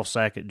directly off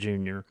Sackett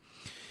Jr.,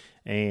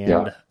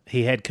 and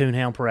he had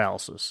coonhound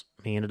paralysis.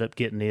 He ended up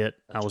getting it.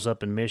 I was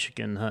up in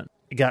Michigan hunting.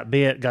 He got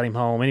bit, got him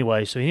home.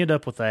 Anyway, so he ended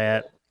up with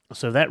that.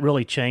 So that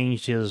really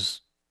changed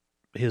his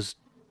fit.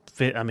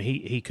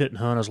 He couldn't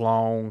hunt as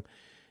long.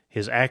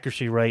 His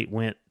accuracy rate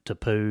went to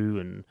poo,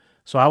 and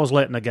so I was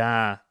letting a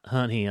guy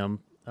hunt him.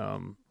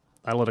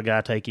 I let a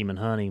guy take him and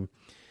hunt him,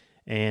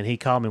 and he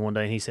called me one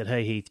day and he said,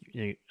 "Hey, Heath,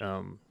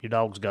 your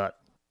dog's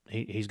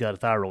he's got a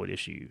thyroid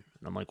issue."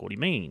 And I'm like, "What do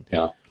you mean?"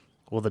 Yeah.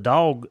 Well, the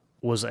dog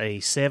was a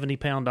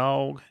 70-pound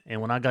dog,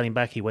 and when I got him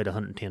back, he weighed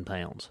 110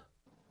 pounds.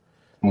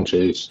 Oh,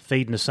 jeez.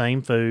 Feeding the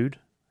same food,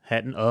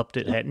 hadn't upped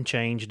it, hadn't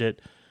changed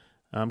it.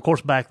 Of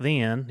course, back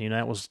then,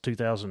 that was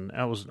 2000.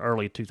 That was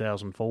early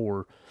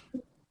 2004.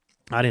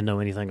 I didn't know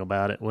anything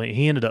about it. Well,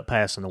 he ended up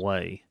passing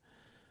away.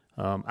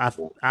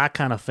 I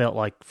kind of felt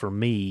like for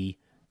me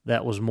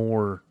that was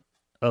more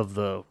of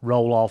the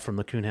roll off from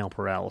the coonhound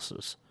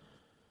paralysis,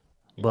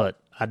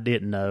 but I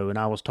didn't know, and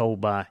I was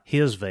told by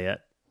his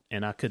vet,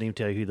 and I couldn't even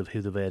tell you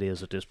who the vet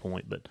is at this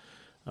point, but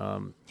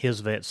his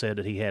vet said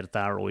that he had a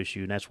thyroid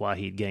issue, and that's why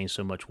he had gained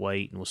so much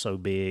weight and was so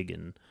big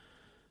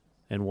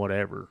and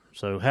whatever.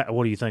 So,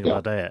 what do you think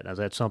about that? Is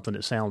that something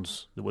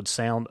that would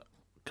sound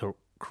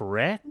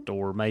correct,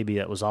 or maybe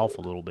that was off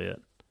a little bit?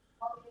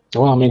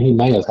 Well, he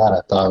may have had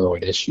a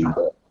thyroid issue,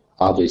 but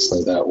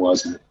obviously that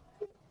wasn't.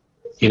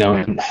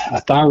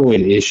 A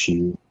thyroid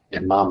issue,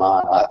 in my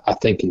mind, I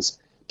think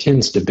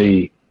tends to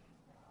be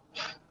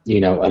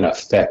an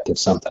effect of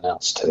something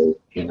else too,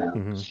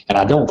 And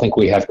I don't think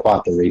we have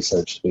quite the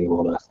research to be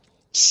able to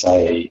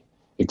say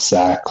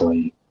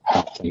exactly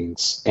how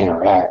things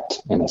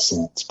interact in a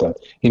sense. But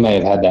he may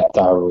have had that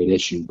thyroid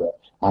issue, but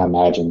I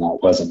imagine that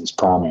wasn't his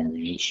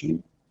primary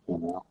issue,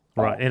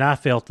 Right, and I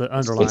felt the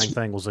underlying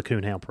thing was the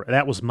coonhound.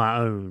 That was my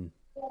own,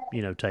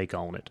 take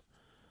on it.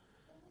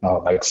 Oh,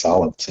 it makes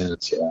solid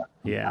sense. Yeah.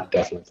 Yeah. I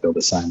definitely feel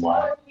the same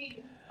way.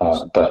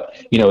 But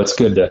it's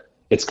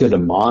good to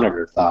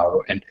monitor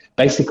thyroid. And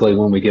basically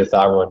when we give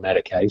thyroid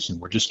medication,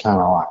 we're just kind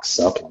of like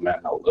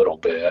supplementing a little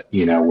bit,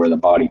 where the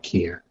body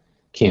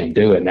can't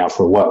do it. Now,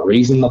 for what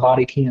reason the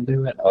body can't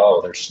do it?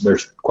 Oh,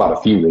 there's quite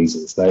a few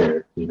reasons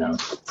there,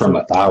 from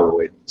a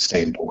thyroid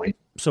standpoint.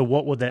 So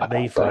what would that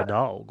be for a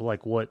dog?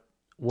 Like what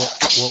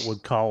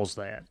would cause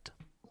that?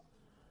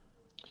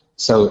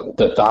 So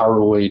the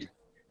thyroid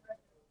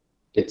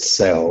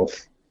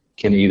itself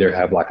can either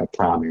have like a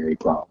primary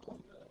problem,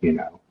 you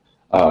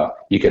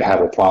could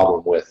have a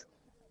problem with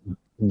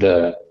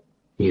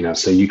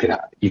so you could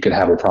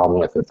have a problem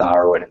with the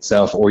thyroid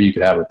itself, or you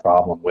could have a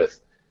problem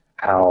with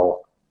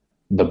how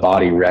the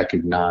body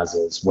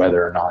recognizes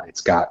whether or not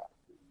it's got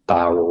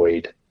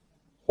thyroid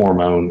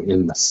hormone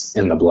in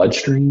the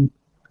bloodstream.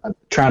 I'm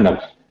trying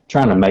to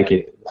make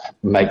it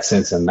make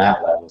sense in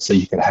that level, so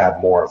you could have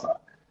more of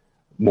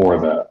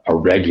a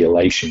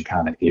regulation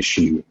kind of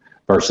issue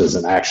versus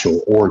an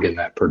actual organ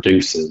that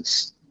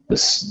produces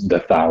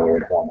the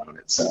thyroid hormone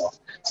itself.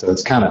 So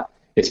it's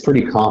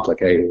pretty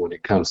complicated when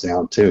it comes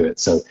down to it.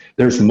 So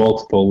there's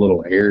multiple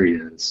little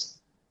areas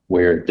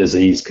where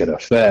disease could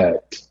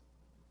affect,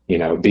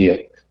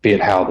 be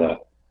it how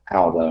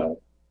the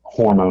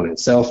hormone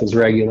itself is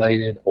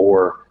regulated,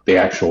 or the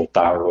actual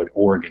thyroid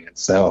organ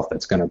itself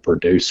that's going to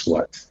produce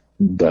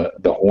the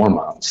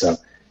hormone. So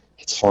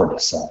it's hard to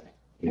say,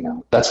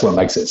 that's what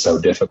makes it so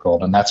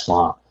difficult. And that's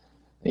why,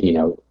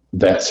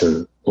 vets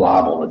are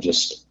liable to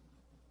just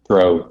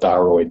throw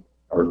thyroid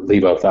or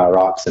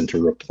levothyroxine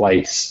to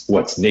replace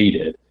what's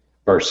needed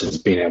versus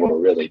being able to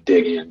really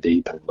dig in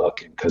deep and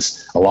looking,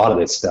 because a lot of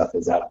this stuff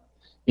is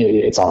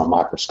it's on a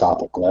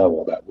microscopic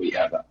level that we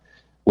have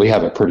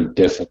a pretty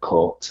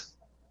difficult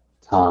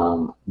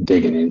time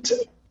digging into,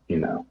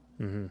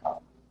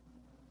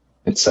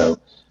 and so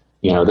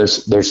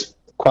there's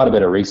quite a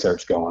bit of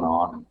research going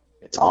on.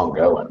 It's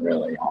ongoing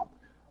really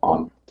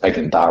on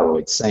taking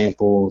thyroid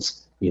samples.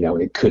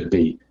 It could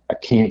be a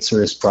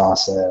cancerous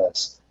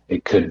process.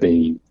 It could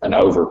be an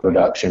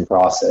overproduction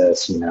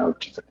process.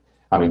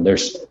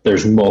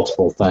 There's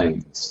multiple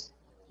things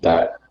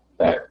that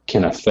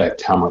can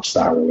affect how much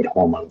thyroid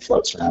hormone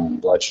floats around in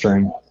the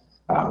bloodstream.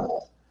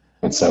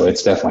 And so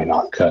it's definitely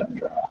not cut and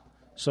dry.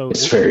 So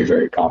it's very,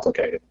 very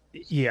complicated.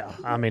 Yeah.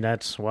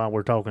 That's why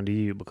we're talking to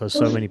you, because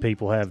so many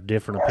people have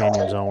different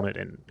opinions on it.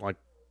 And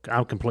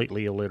I'm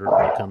completely illiterate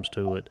when it comes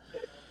to it.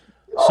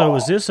 So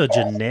is this a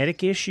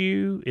genetic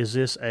issue? Is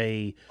this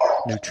a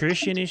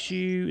nutrition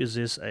issue? Is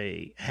this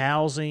a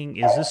housing?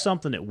 Is this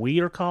something that we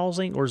are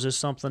causing, or is this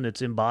something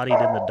that's embodied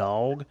in the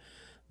dog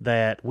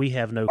that we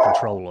have no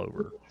control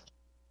over?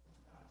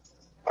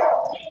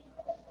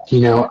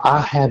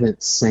 I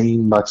haven't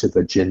seen much of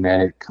a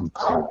genetic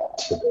component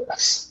to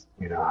this.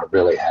 I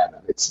really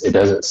haven't. It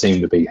doesn't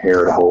seem to be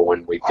heritable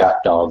when we've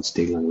got dogs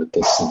dealing with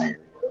this scenario.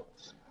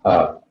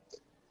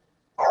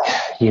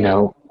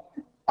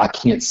 I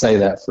can't say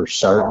that for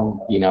certain.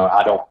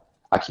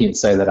 I can't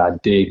say that I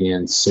dig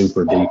in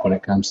super deep when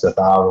it comes to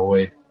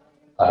thyroid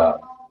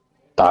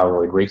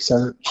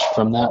research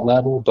from that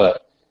level.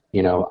 But,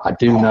 I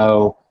do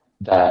know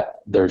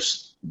that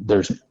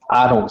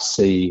I don't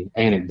see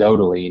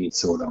anecdotally any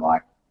sort of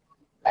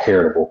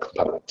heritable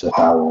component to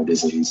thyroid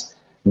disease.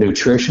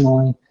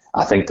 Nutritionally,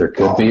 I think there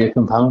could be a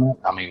component.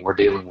 We're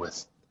dealing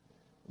with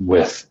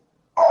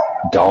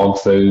dog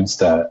foods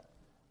that,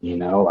 we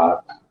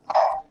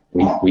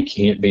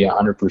can't be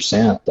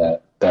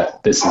 100%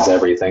 that this is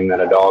everything that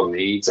a dog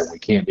needs, and we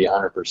can't be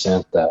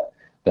 100%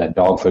 that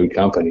dog food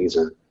companies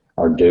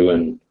are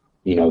doing,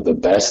 the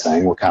best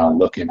thing. We're kind of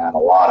looking at a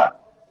lot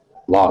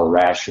of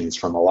rations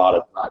from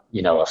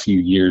a few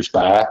years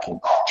back,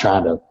 and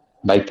trying to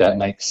make that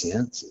make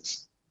sense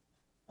is,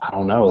 I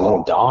don't know, a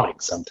little daunting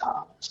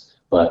sometimes.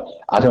 But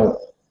I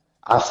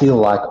feel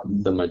like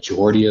the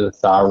majority of the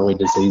thyroid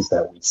disease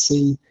that we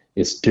see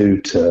is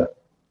due to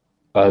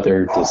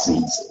other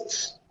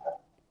diseases.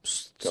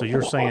 So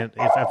you're saying,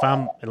 let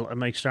me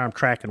make sure I'm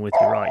tracking with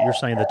you right, you're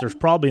saying that there's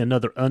probably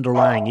another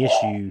underlying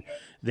issue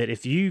that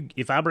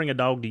if I bring a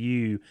dog to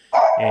you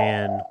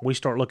and we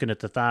start looking at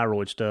the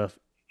thyroid stuff,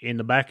 in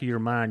the back of your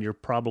mind, you're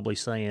probably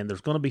saying there's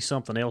going to be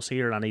something else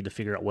here, and I need to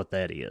figure out what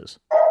that is.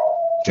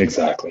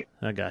 Exactly.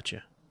 I got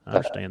you. I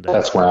understand that.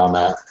 That's where I'm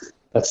at.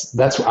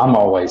 That's I'm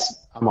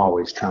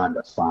always trying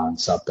to find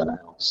something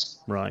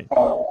else. Right.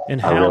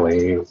 And how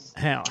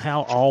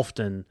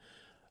often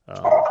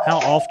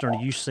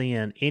are you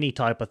seeing any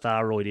type of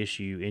thyroid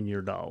issue in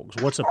your dogs?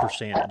 What's a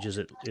percentage? Is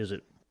it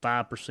 5%,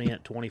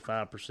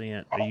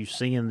 25%? Are you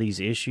seeing these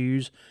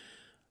issues,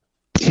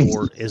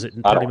 or is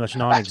it pretty much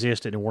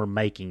non-existent and we're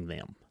making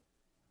them?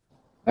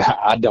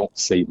 I don't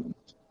see them.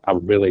 I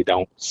really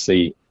don't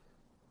see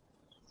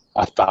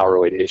a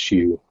thyroid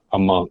issue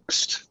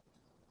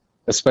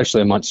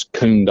especially amongst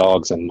coon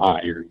dogs in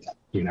my area.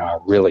 I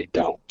really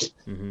don't.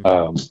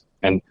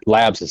 And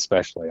labs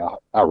especially,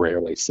 I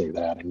rarely see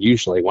that. And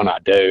usually when I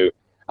do,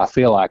 I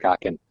feel like I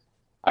can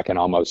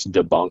almost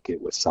debunk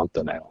it with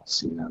something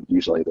else.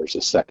 Usually there's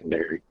a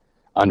secondary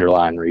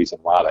underlying reason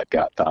why they've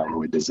got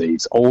thyroid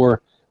disease,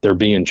 or they're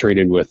being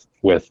treated with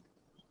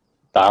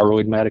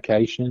thyroid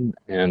medication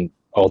and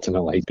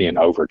ultimately being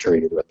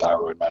over-treated with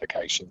thyroid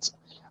medications.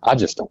 I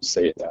just don't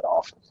see it that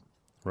often.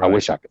 Right. I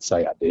wish I could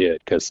say I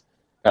did, because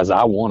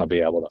I want to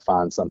be able to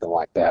find something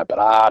like that, but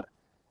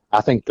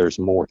I think there's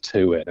more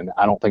to it, and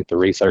I don't think the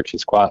research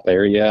is quite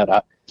there yet.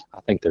 I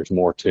think there's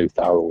more to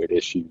thyroid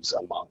issues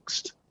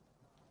amongst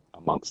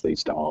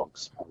these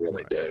dogs. I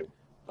really do.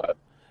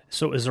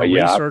 So is there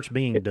research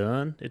being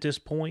done at this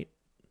point?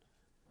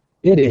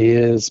 It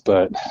is,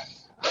 but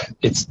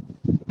it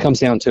comes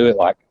down to it,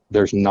 like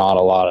there's not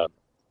a lot of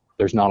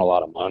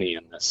money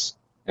in this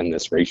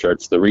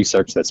research. The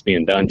research that's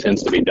being done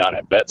tends to be done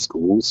at vet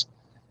schools,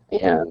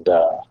 and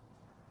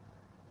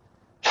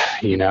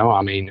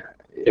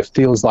it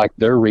feels like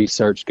their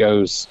research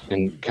goes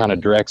and kind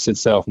of directs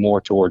itself more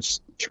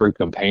towards true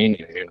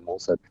companion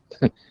animals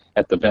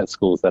at the vet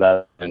schools that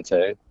I've been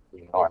to,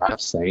 and I've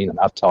seen and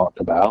I've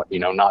talked about,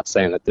 not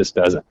saying that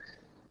that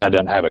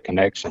doesn't have a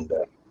connection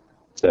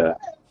to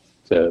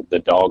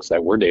the dogs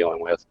that we're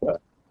dealing with, but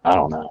I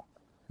don't know.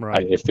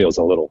 Right. It feels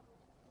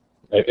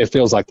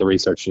like the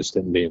research just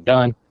isn't being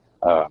done,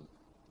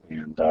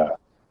 and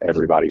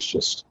everybody's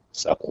just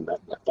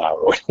supplementing the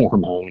thyroid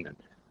hormone and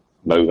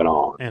moving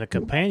on. And a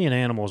companion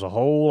animal is a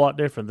whole lot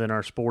different than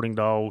our sporting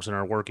dogs and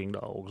our working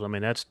dogs. I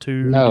mean, that's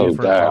two different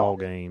ball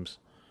games.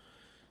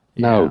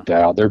 No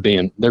doubt. They're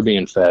being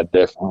fed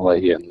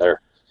differently, and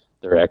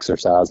their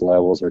exercise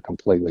levels are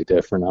completely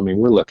different. I mean,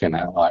 we're looking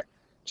at like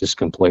just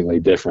completely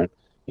different,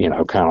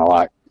 kind of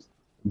like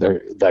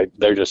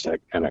they're just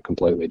in a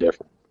completely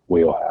different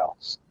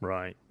wheelhouse.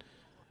 Right.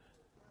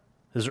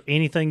 Is there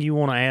anything you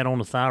want to add on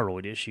the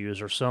thyroid issue? Is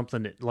there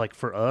something that, like,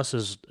 for us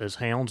as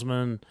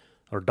houndsmen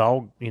or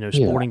dog,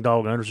 sporting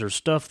dog owners, there's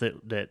stuff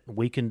that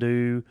we can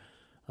do?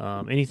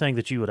 Anything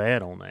that you would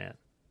add on that?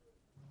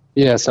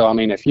 Yeah. So, I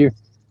mean,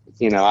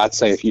 I'd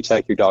say if you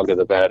take your dog to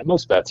the vet, and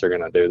most vets are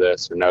going to do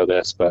this or know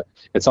this, but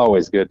it's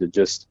always good to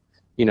just,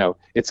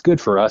 it's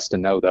good for us to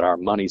know that our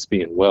money's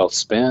being well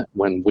spent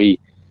when we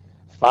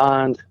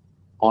find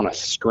on a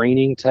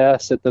screening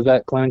test at the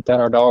vet clinic that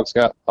our dog's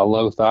got a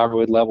low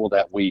thyroid level,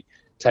 that we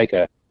take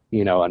another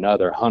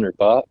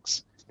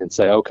 $100 and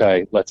say,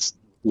 okay, let's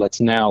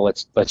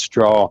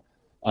draw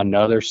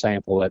another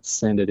sample. Let's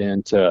send it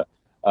into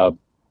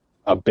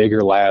a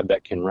bigger lab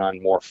that can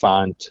run more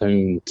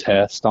fine-tuned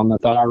tests on the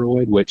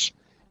thyroid, which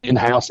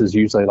in-house is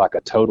usually like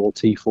a total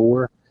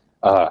T4.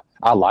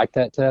 I like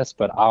that test,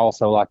 but I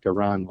also like to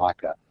run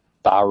like a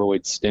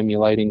thyroid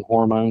stimulating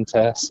hormone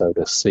test, so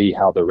to see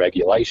how the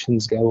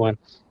regulation's going,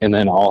 and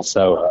then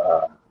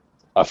also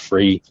a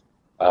free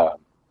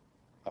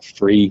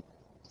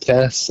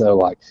test. So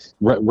like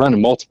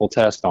running multiple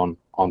tests on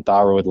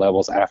thyroid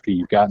levels after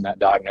you've gotten that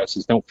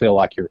diagnosis. Don't feel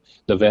like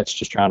the vet's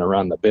just trying to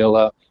run the bill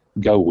up.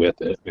 Go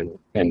with it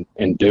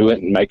and do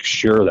it, and make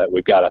sure that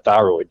we've got a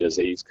thyroid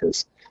disease,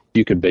 because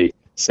you could be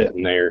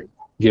sitting there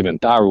giving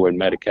thyroid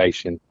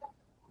medication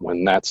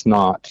when that's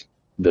not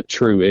the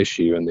true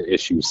issue, and the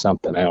issue is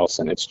something else,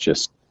 and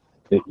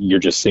you're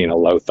just seeing a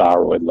low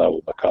thyroid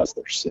level because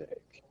they're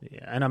sick.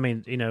 Yeah, and I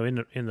mean, in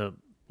the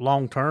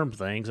long-term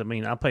things, I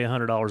mean, I pay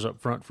 $100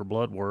 up front for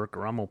blood work,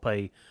 or I'm going to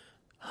pay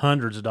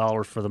hundreds of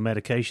dollars for the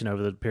medication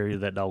over the period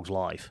of that dog's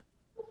life.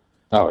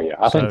 Oh, yeah.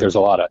 I think there's a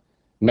lot of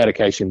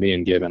medication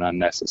being given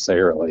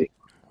unnecessarily,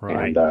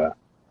 right?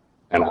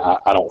 And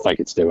I don't think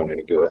it's doing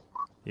any good.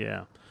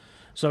 Yeah.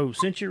 So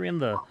since you're in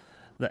the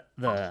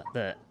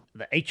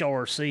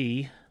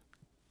HRC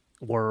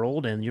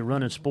world and you're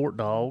running sport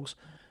dogs,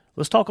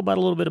 let's talk about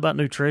a little bit about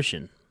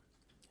nutrition.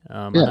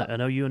 I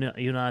know you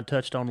and I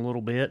touched on a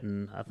little bit,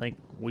 and I think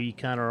we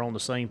kind of are on the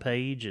same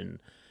page. And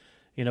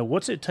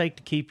what's it take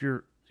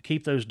to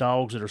keep those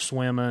dogs that are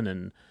swimming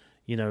and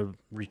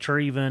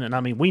retrieving? And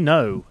I mean, we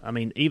know,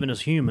 even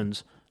as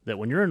humans, that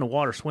when you're in the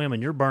water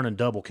swimming, you're burning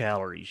double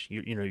calories.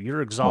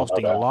 You're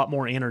exhausting a lot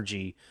more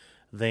energy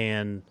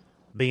than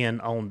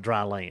being on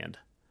dry land.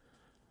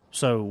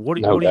 So what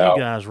are you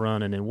guys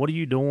running, and what are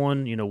you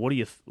doing? You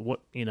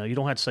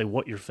don't have to say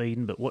what you're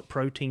feeding, but what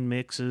protein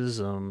mixes?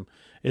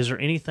 Is there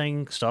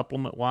anything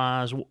supplement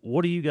wise?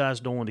 What are you guys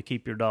doing to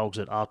keep your dogs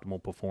at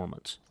optimal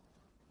performance?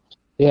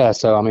 Yeah,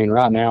 so I mean,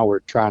 right now we're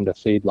trying to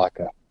feed like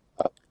a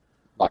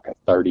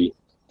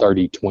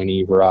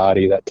 30-20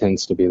 variety. That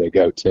tends to be the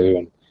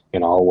go-to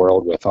in our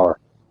world with our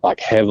like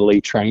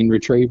heavily trained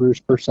retrievers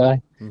per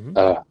se.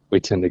 Mm-hmm. We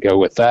tend to go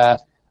with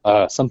that.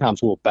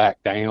 Sometimes we'll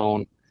back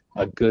down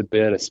a good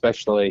bit,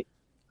 especially,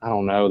 I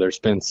don't know, there's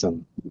been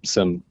some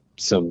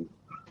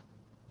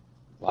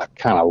like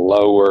kind of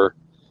lower,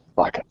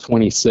 like a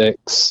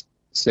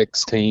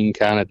 26-16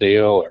 kind of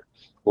deal, or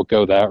we'll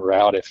go that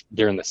route if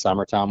during the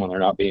summertime when they're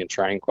not being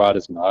trained quite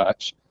as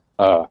much.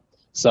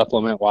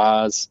 Supplement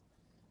wise,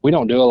 we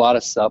don't do a lot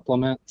of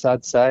supplements,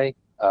 I'd say.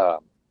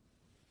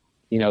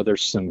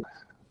 There's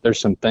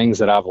some things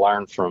that I've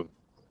learned from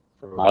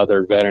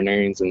other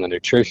veterinarians in the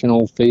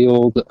nutritional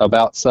field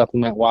about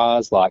supplement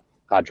wise, like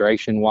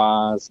hydration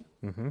wise,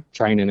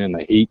 training in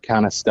the heat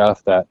kind of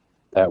stuff that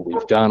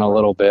we've done a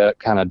little bit,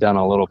 done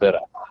a little bit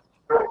of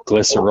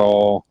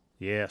glycerol.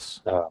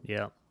 Yes.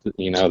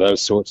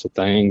 Those sorts of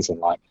things. And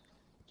like,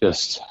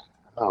 just,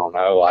 I don't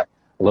know, like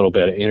a little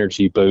bit of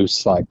energy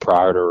boosts, like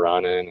prior to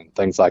running and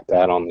things like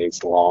that on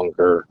these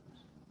longer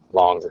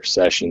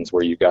sessions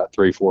where you've got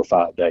 3, 4,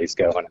 5 days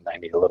going and they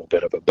need a little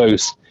bit of a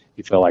boost.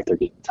 You feel like they're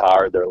getting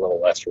tired. They're a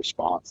little less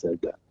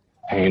responsive to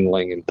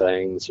handling and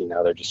things.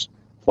 They're just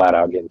flat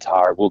out getting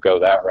tired. We'll go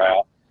that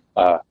route.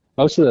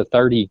 Most of the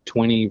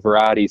 30-20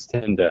 varieties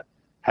tend to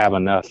have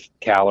enough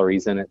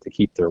calories in it to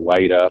keep their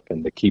weight up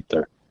and to keep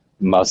their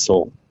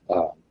muscle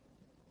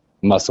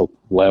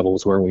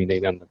levels where we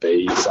need them to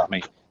be. So, I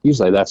mean,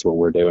 usually that's what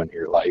we're doing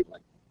here lately.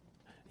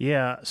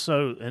 Yeah,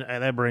 so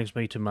and that brings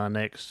me to my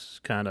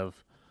next kind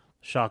of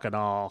shock and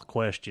awe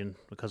question,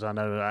 because I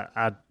know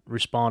I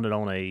responded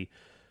on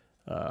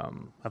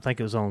I think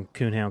it was on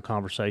Coonhound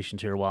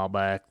Conversations here a while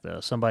back.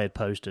 Somebody had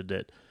posted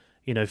that,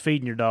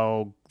 feeding your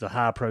dog the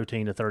high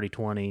protein of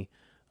 30-20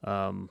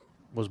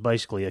 was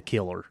basically a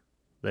killer,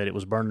 that it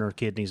was burning their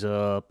kidneys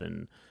up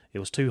and it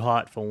was too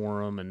hot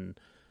for them and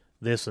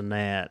this and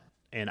that.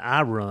 And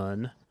I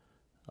run,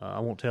 I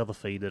won't tell the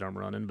feed that I'm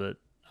running, but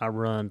I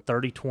run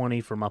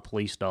 30-20 for my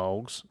police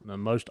dogs.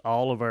 Most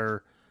all of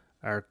our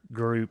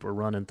group are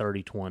running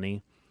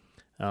 30-20.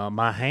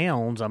 My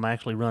hounds, I'm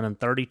actually running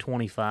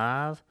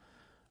 30-25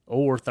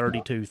 or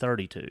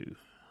 32-32.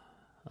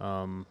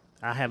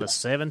 I have a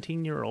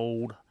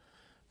 17-year-old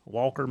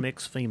Walker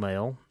mix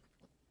female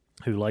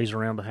who lays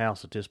around the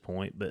house at this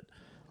point, but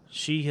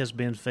she has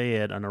been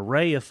fed an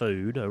array of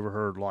food over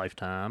her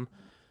lifetime.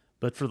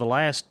 But for the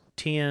last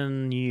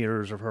 10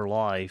 years of her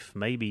life,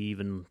 maybe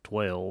even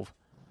 12,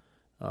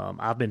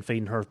 I've been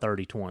feeding her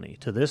 30-20.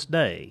 To this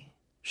day,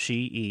 she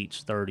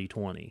eats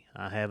 30-20.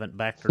 I haven't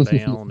backed her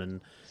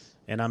down,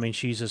 and I mean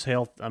she's as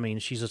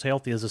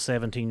healthy as a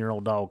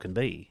 17-year-old dog can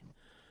be.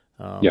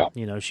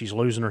 She's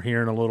losing her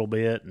hearing a little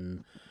bit,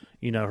 and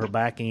her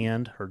back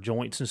end, her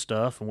joints and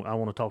stuff. And I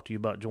want to talk to you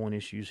about joint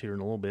issues here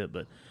in a little bit,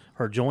 but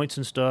her joints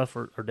and stuff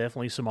are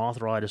definitely some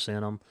arthritis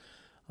in them.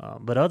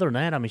 But other than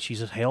that, I mean,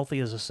 she's as healthy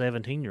as a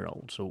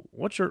 17-year-old. So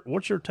what's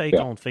your take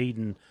on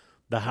feeding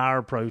the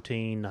higher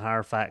protein, the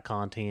higher fat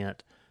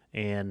content,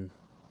 and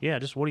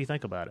just what do you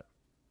think about it?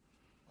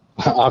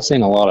 I've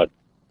seen a lot of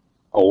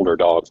older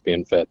dogs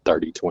being fed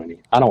 30-20.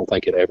 I don't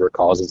think it ever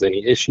causes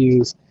any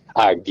issues.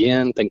 I,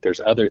 again, think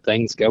there's other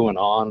things going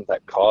on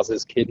that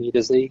causes kidney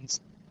disease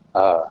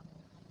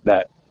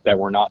that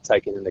we're not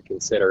taking into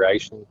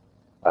consideration.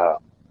 I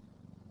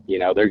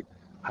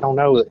don't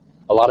know.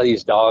 A lot of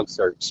these dogs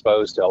are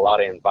exposed to a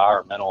lot of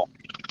environmental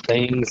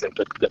things and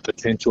the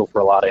potential for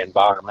a lot of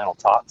environmental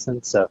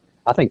toxins. So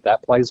I think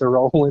that plays a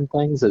role in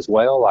things as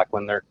well. Like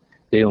when they're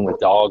dealing with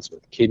dogs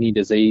with kidney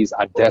disease,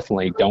 I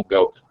definitely don't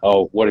go,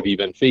 oh, what have you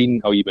been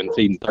feeding? Oh, you've been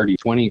feeding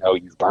 30-20. Oh,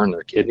 you've burned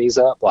their kidneys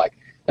up. Like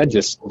that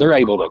they're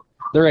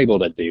able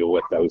to deal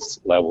with those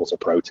levels of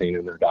protein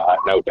in their diet,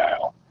 no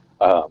doubt.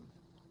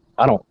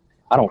 I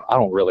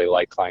don't really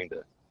like claim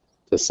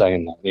to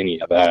saying that any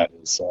of that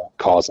is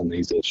causing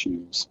these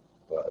issues.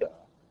 But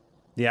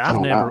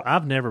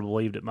I've never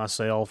believed it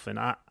myself, and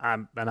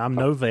I'm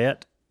no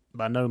vet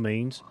by no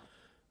means,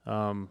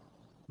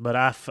 but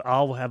I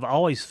have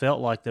always felt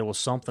like there was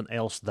something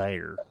else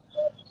there,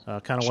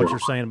 kind of what you're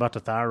saying about the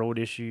thyroid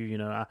issue.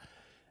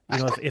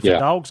 If a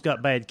dog's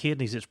got bad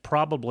kidneys, it's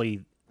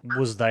probably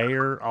was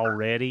there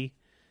already,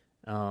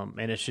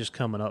 and it's just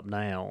coming up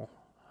now.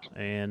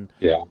 And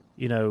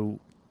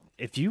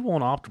if you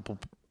want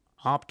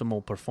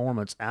optimal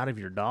performance out of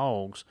your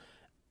dogs.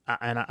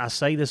 I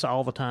say this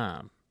all the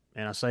time,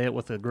 and I say it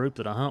with the group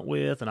that I hunt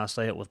with, and I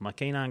say it with my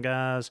canine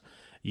guys.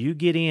 You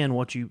get in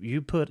what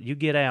you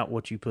get out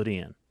what you put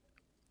in.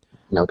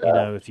 No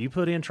doubt. If you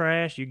put in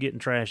trash, you're getting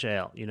trash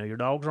out. Your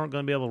dogs aren't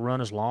going to be able to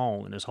run as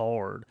long and as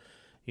hard.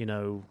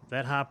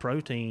 That high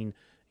protein,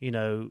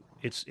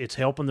 it's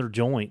helping their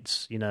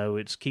joints.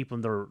 It's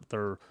keeping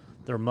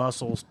their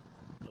muscles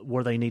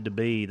where they need to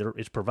be.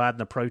 It's providing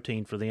the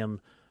protein for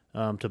them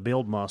to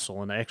build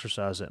muscle and to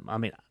exercise them. I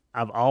mean,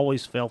 I've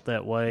always felt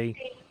that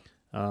way.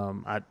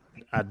 I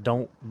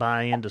don't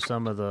buy into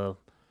some of the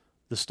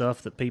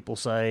stuff that people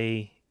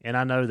say, and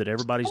I know that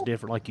everybody's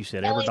different. Like you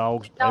said, every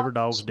dog's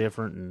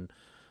different, and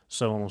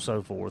so on and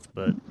so forth.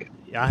 But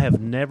I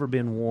have never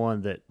been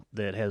one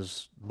that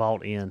has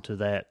bought into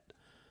that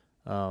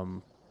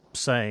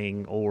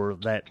saying or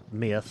that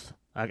myth.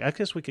 I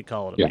guess we could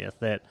call it a myth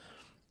that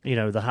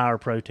the higher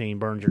protein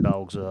burns your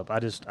dogs up. I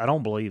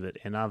don't believe it,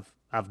 and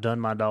I've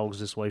done my dogs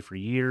this way for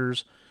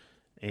years,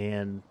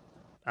 and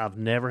I've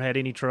never had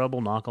any trouble,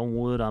 knock on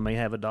wood. I may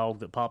have a dog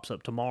that pops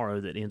up tomorrow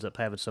that ends up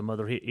having some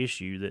other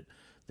issue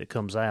that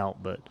comes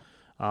out, but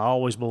I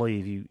always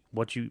believe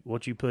what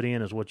you put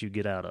in is what you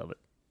get out of it.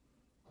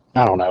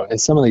 I don't know. And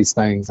some of these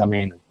things, I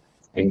mean,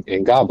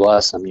 and God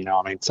bless them.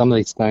 I mean, some of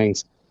these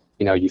things,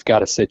 you've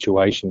got a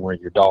situation where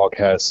your dog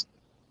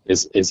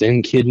is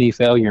in kidney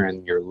failure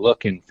and you're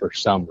looking for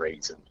some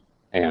reason.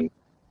 And,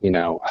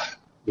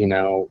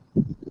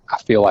 I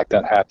feel like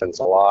that happens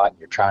a lot.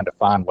 You're trying to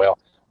find, well,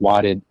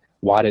 why did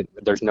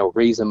there's no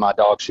reason my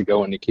dog should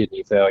go into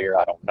kidney failure.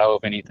 I don't know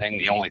of anything.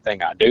 The only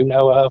thing I do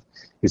know of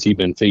is you've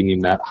been feeding him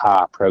that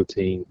high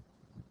protein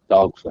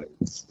dog food.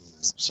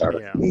 So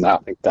I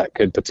think that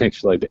could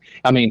potentially be,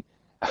 I mean,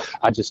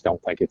 I just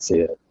don't think it's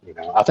it.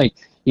 I think,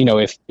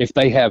 if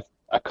they have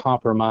a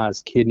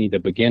compromised kidney to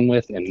begin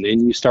with, and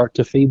then you start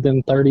to feed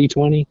them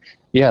 30-20,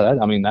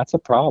 that's a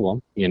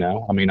problem.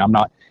 I mean,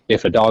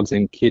 if a dog's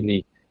in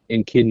kidney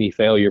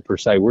failure per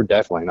se, we're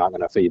definitely not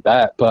going to feed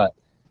that, but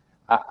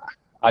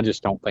I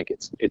just don't think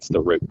it's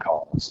the root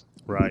cause.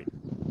 Right.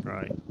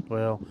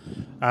 Well,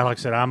 like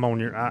I said, I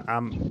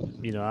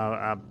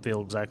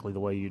feel exactly the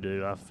way you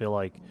do. I feel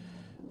like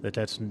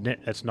that's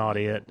not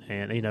it.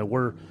 And,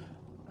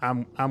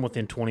 I'm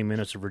within 20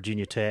 minutes of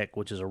Virginia Tech,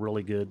 which is a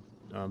really good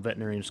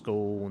veterinarian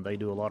school, and they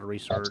do a lot of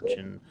research.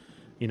 And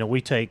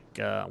we take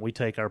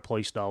our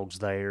place dogs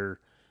there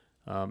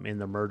in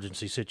the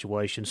emergency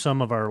situation.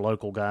 Some of our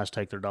local guys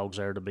take their dogs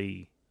there to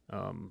be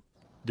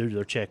do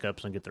their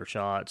checkups and get their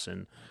shots.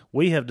 And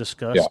we have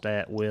discussed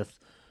that with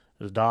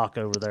the doc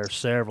over there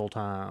several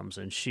times,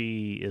 and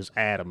she is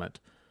adamant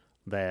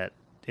that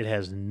it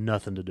has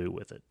nothing to do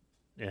with it.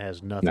 It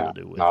has nothing to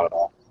do with not it. At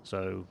all.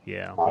 So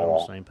we're on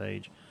the same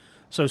page.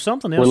 So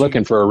something else. We're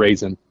looking for a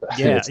reason. I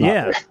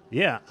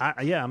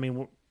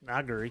mean, I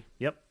agree.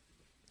 Yep.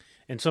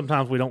 And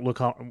sometimes we don't look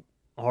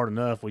hard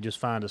enough. We just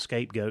find a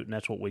scapegoat, and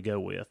that's what we go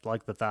with,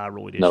 like the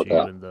thyroid issue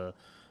and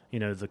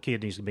the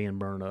kidneys being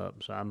burned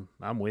up. So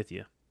I'm with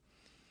you.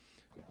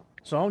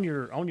 So on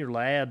your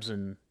labs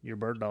and your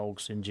bird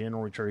dogs and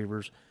general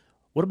retrievers,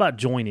 what about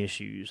joint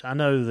issues? I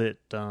know that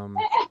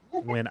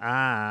when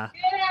I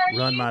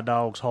run my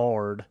dogs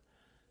hard,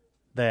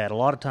 that a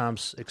lot of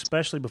times,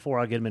 especially before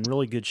I get them in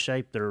really good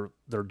shape, their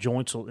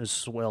joints will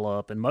swell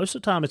up, and most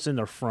of the time it's in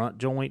their front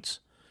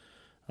joints.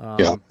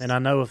 And I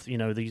know if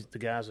the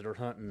guys that are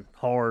hunting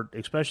hard,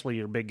 especially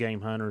your big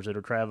game hunters that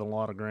are traveling a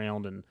lot of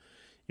ground and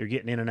you're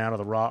getting in and out of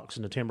the rocks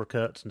and the timber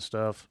cuts and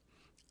stuff.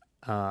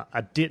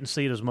 I didn't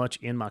see it as much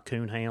in my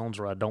coon hounds,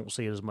 or I don't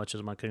see it as much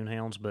as my coon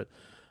hounds. But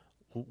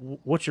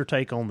what's your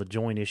take on the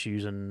joint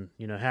issues, and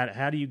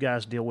how do you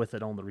guys deal with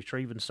it on the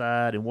retrieving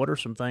side, and what are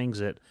some things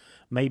that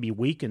maybe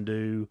we can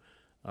do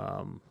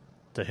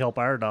to help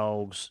our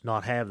dogs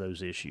not have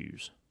those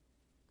issues?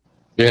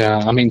 Yeah,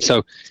 I mean,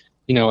 so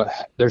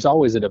there's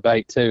always a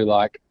debate too.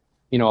 Like,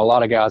 a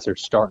lot of guys are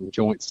starting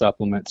joint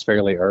supplements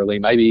fairly early,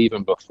 maybe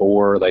even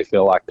before they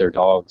feel like their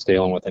dog's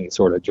dealing with any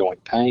sort of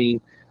joint pain.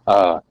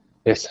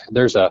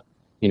 There's a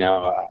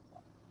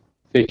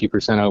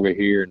 50% over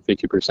here and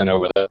 50%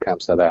 over there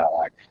comes to that.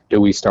 Like,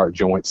 do we start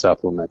joint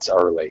supplements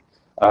early?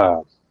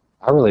 I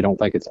really don't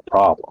think it's a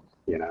problem.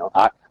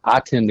 I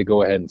tend to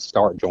go ahead and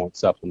start joint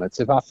supplements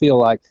if I feel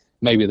like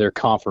maybe their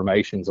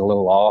conformation's a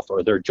little off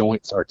or their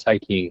joints are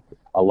taking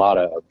a lot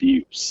of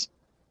abuse.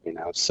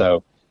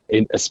 So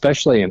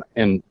especially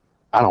in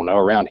I don't know,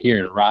 around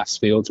here in rice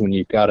fields, when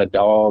you've got a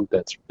dog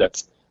that's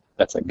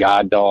a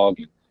guide dog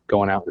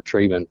going out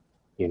retrieving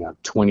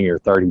 20 or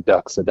 30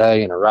 ducks a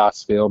day in a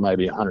rice field,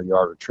 maybe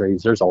 100-yard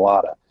retrieves. There's a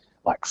lot of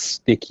like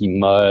sticky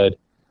mud,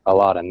 a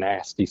lot of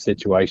nasty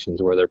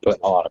situations where they're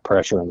putting a lot of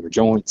pressure on their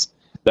joints.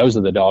 Those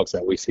are the dogs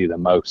that we see the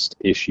most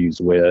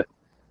issues with,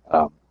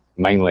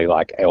 mainly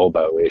like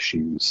elbow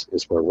issues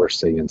is where we're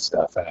seeing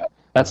stuff at.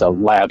 That's a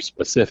lab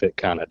specific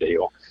kind of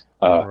deal.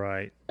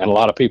 Right. And a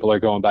lot of people are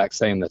going back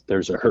saying that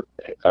there's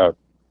a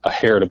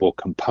heritable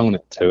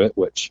component to it,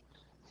 which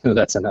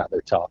that's another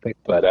topic.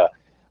 But,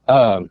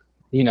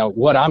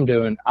 what I'm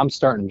doing, I'm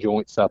starting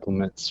joint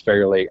supplements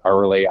fairly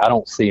early. I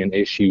don't see an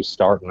issue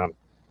starting them,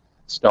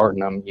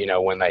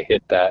 when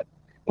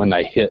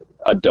they hit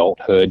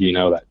adulthood,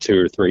 that 2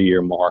 or 3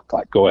 year mark,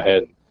 like go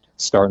ahead and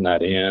starting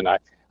that in. I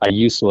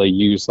usually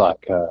use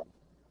like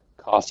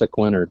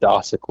Cosequin or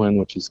Dosequin,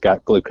 which has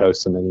got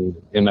glucosamine,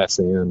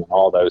 MSM, and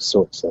all those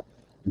sorts of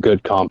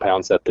good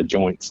compounds that the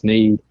joints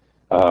need.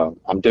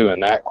 I'm doing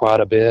that quite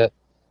a bit.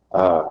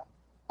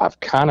 I've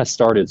kind of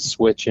started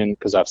switching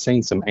because I've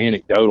seen some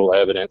anecdotal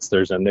evidence.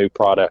 There's a new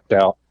product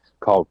out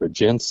called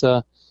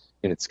Regensa,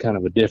 and it's kind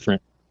of a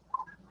different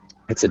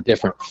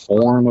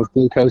form of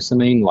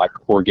glucosamine, like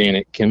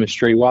organic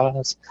chemistry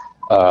wise.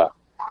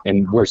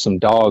 And where some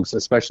dogs,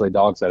 especially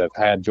dogs that have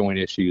had joint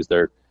issues,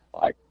 they're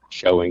like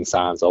showing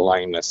signs of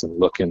lameness and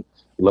looking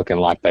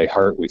like they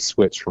hurt. We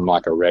switched from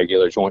like a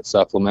regular joint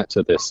supplement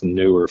to this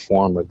newer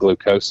form of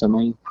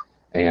glucosamine,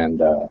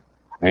 and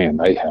man,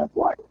 they have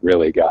like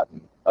really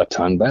gotten a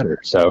ton better.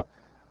 So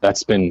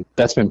that's been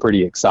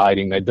pretty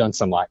exciting. They've done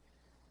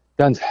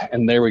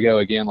and there we go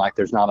again, like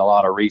there's not a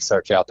lot of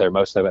research out there.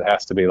 Most of it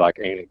has to be like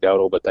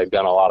anecdotal, but they've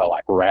done a lot of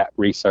like rat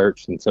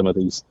research in some of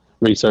these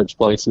research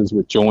places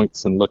with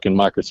joints and looking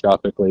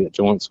microscopically at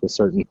joints with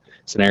certain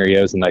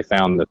scenarios, and they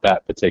found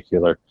that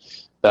particular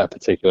type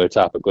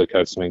of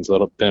glucosamine is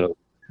a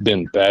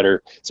been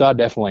better. So I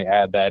definitely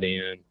add that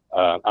in.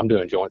 I'm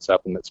doing joint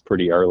supplements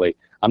pretty early.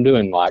 I'm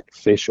doing like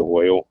fish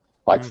oil,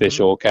 fish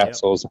oil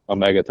capsules,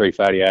 omega-3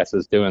 fatty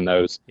acids, doing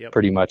those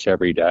pretty much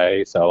every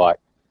day. So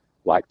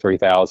like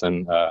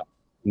 3,000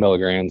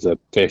 milligrams of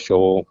fish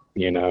oil,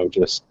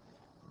 just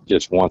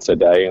once a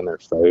day in their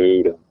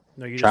food,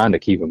 and trying to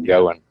keep them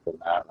going from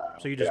that.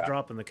 So you're just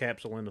dropping the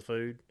capsule in the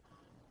food?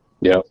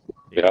 Yep.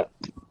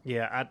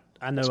 Yeah,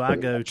 I know. I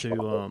go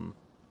to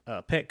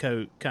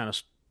Petco. Kind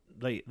of,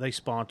 they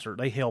sponsor.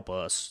 They help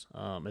us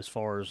as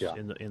far as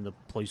in the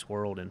police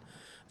world, and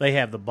they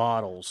have the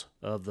bottles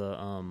of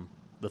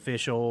the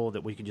fish oil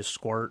that we can just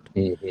squirt.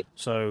 Mm-hmm.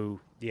 So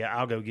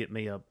I'll go get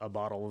me a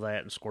bottle of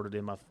that and squirt it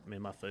in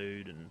my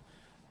food, and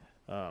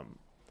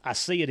I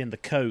see it in the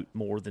coat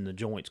more than the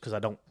joints because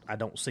I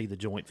don't see the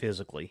joint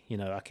physically.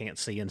 I can't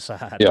see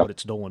inside what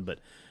it's doing, but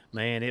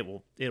man,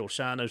 it'll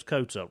shine those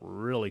coats up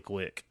really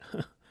quick.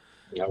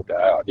 No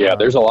doubt. Yeah,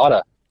 there's a lot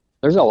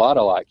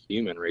of like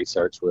human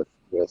research with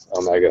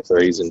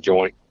omega-3s and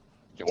joint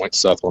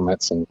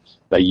supplements, and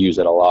they use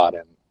it a lot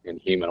in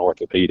human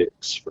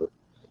orthopedics for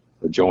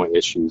joint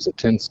issues. It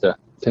tends to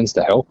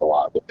help a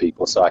lot with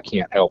people, so I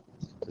can't help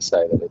to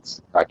say that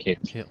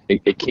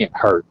it can't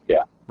hurt.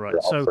 Yeah, right.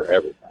 For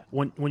everything.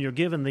 When you're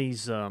giving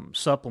these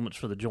supplements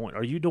for the joint,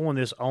 are you doing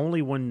this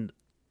only when?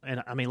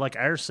 And I mean, like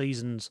our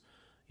seasons,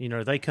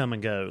 they come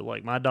and go.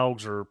 Like my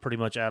dogs are pretty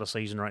much out of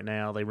season right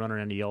now. They run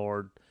around the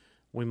yard.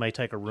 We may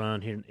take a run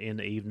here in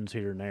the evenings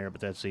here and there,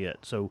 but that's it.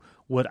 So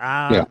would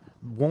I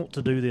want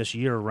to do this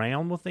year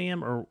round with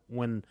them, or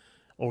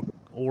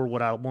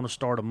would I want to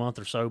start a month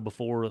or so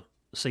before the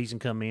season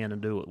come in and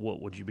do it?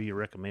 What would be your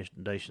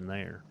recommendation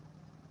there?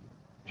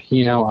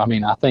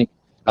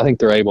 I think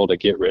they're able to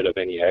get rid of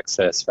any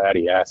excess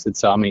fatty acids.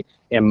 So,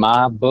 in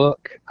my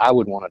book, I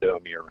would want to do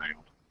them year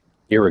round,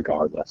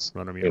 irregardless.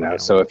 Run them year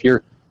round. So if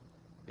you're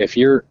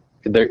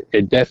there,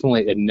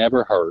 it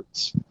never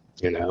hurts.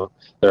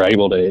 They're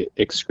able to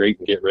excrete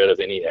and get rid of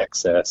any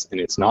excess,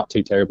 and it's not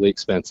too terribly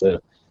expensive.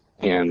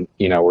 And,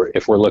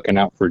 if we're looking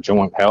out for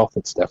joint health,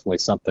 it's definitely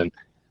something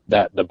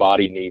that the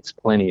body needs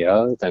plenty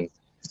of. And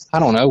I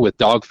don't know, with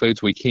dog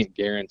foods, we can't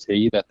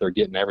guarantee that they're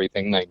getting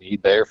everything they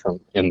need there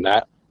in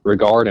that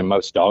regard. And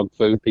most dog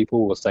food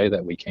people will say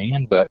that we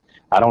can, but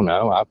I don't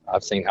know.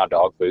 I've seen how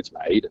dog food's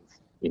made,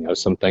 and,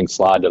 some things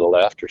slide to the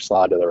left or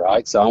slide to the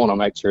right. So I want to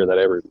make sure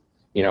that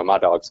my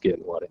dog's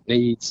getting what it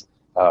needs.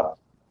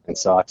 And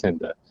so I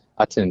tend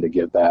to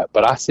give that,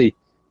 but I see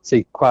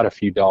quite a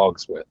few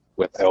dogs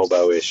with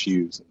elbow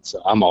issues, and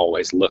so I'm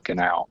always looking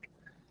out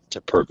to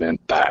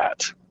prevent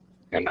that,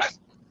 and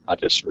I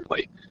just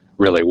really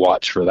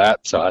watch for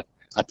that. So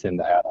I tend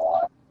to add a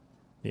lot,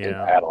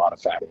 add a lot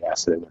of fatty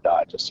acid in their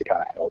diet just to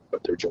kind of help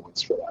with their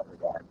joints for that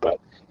regard. But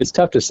it's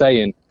tough to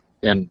say,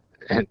 and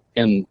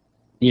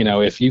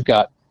if you've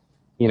got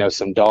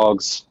some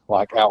dogs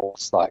like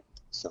owls, like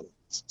some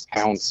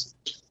hounds,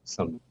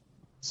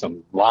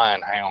 some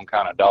lion hound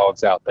kind of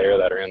dogs out there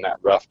that are in that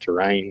rough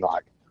terrain,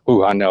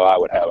 I know I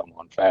would have them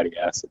on fatty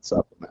acid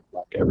supplement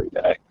like every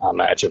day. I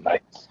imagine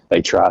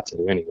they try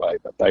to anyway,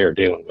 but they are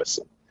dealing with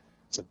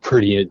some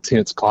pretty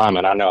intense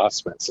climbing. I know I've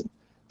spent some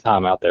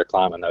time out there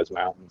climbing those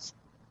mountains,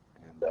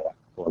 and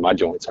my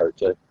joints hurt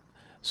too.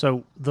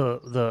 So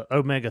the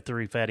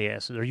omega-3 fatty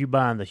acids, are you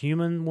buying the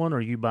human one, or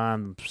are you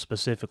buying them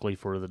specifically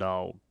for the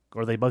dog?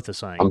 Or are they both the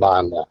same? I'm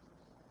buying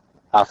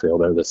I feel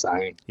they're the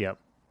same. Yep.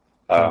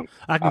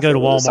 I can go to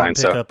Walmart and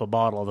pick up a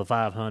bottle of the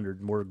 500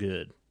 and we're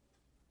good.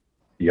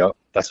 Yep,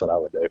 that's what I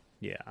would do.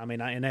 Yeah,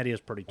 and that is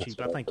pretty cheap.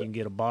 I think you can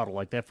get a bottle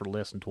like that for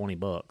less than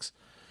 $20.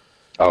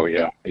 Oh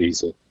yeah,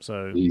 easy.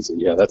 So easy.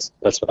 Yeah, that's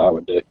what I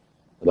would do.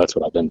 That's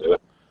what I've been doing.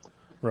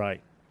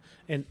 Right.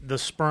 And the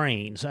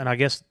sprains, and I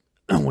guess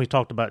we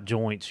talked about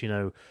joints.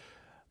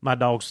 My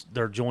dogs,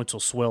 their joints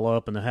will swell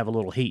up and they'll have a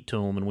little heat to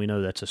them, and we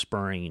know that's a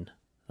sprain.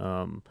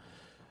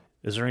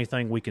 Is there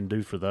anything we can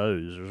do for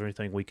those? Is there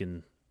anything we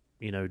can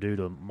do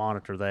to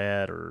monitor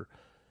that, or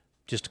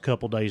just a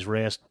couple days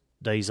rest,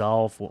 days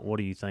off? What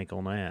do you think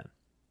on that?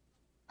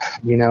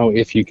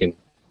 If you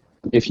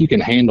can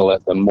handle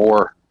it, the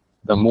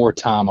more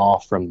time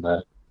off from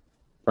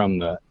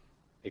the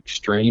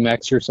extreme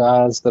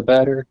exercise, the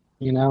better,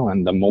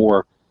 and the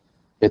more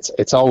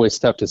it's always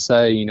tough to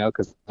say,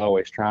 because I'm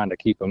always trying to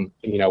keep them,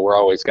 we're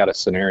always got a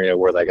scenario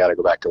where they got to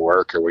go back to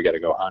work, or we got to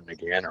go hunting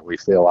again, or we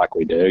feel like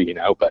we do,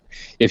 but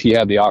if you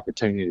have the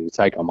opportunity to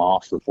take them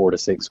off for 4 to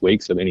 6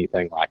 weeks of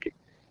anything like,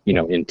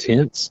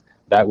 intense,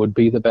 that would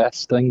be the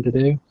best thing to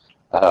do.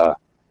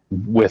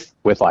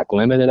 With like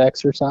limited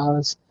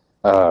exercise,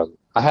 I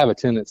have a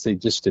tendency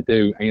just to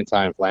do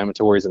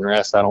anti-inflammatories and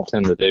rest. I don't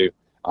tend to do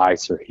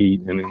ice or heat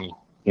in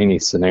any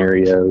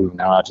scenario.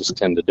 I just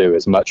tend to do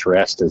as much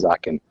rest as I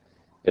can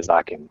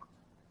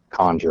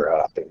conjure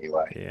up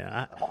anyway.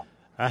 Yeah,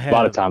 a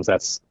lot of times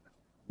that's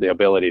the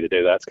ability to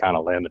do that's kind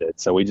of limited,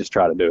 so we just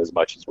try to do as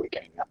much as we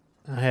can.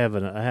 I had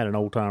an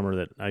old timer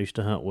that I used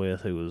to hunt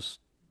with who was,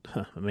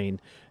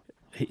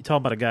 he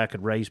talked about a guy who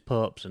could raise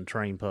pups and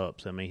train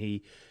pups.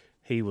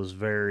 He was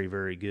very,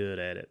 very good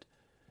at it.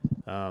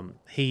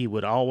 he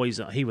would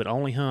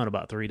only hunt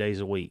about 3 days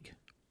a week,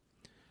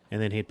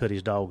 and then he'd put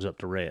his dogs up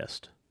to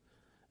rest.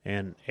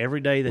 And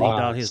every day that he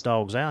got his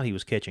dogs out, he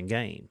was catching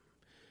game.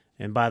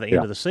 And by the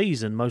end of the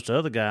season, most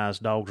other guys'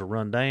 dogs are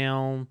run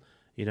down.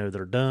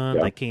 They're done.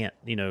 They can't.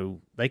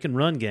 They can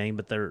run game,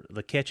 but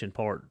the catching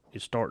part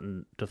is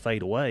starting to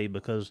fade away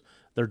because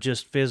they're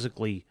just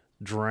physically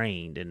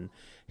drained. And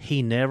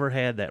he never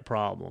had that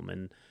problem.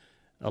 And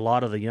a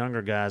lot of the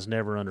younger guys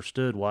never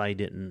understood why he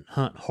didn't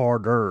hunt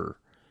harder.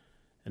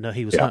 And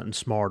he was hunting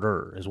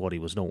smarter, is what he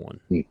was doing.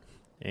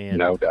 And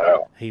no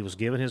doubt. He was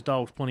giving his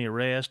dogs plenty of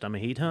rest. I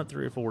mean, he'd hunt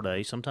 3 or 4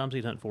 days. Sometimes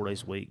he'd hunt 4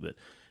 days a week, but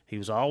he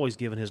was always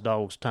giving his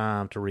dogs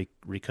time to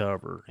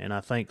recover. And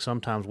I think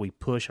sometimes we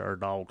push our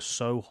dogs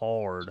so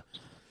hard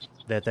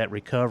that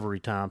recovery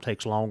time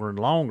takes longer and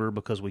longer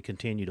because we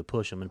continue to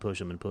push them and push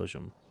them and push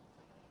them.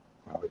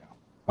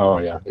 Oh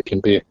yeah. It can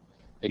be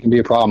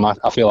a problem.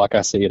 I feel like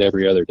I see it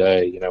every other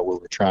day. Where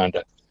we're trying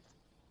to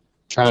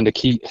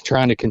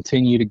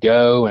continue to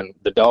go, and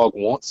the dog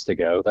wants to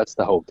go. That's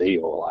the whole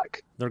deal.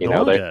 Like they're going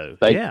to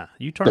go.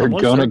 You turn them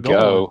loose, they're going to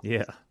go.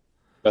 Yeah.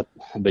 But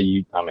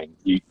you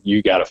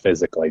got to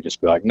physically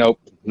just be like, nope,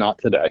 not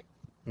today.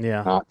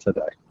 Yeah, not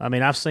today. I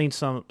mean, I've seen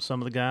some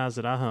of the guys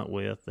that I hunt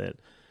with that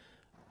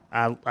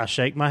I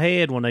shake my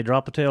head when they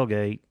drop a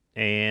tailgate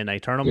and they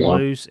turn them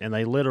loose, and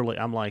they literally,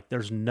 I'm like,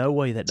 there's no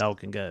way that dog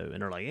can go,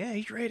 and they're like, yeah,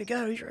 he's ready to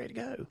go. He's ready to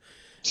go.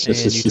 And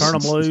you turn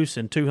them loose,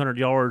 and 200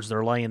 yards,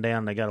 they're laying down,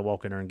 and they got to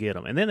walk in there and get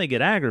them. And then they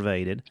get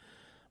aggravated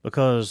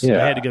because they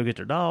had to go get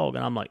their dog.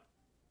 And I'm like,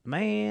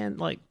 man,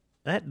 like,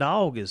 that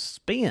dog is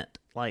spent.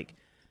 Like,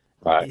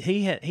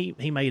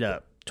 he made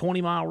a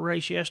 20-mile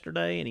race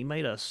yesterday, and he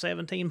made a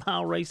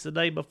 17-mile race the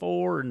day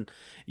before, and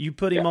you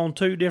put him on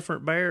 2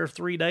 different bears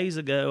 3 days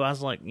ago. I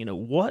was like,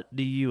 what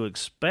do you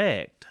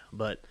expect?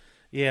 But,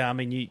 yeah, I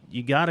mean,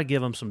 you got to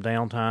give them some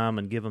downtime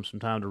and give them some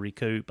time to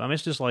recoup. I mean,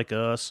 it's just like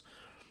us.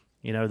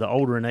 The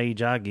older in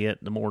age I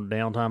get, the more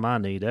downtime I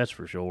need, that's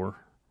for sure.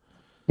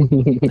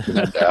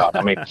 No doubt.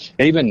 I mean,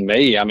 even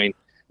me,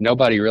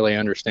 nobody really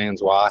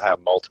understands why I have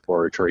multiple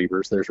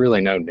retrievers. There's really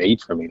no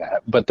need for me to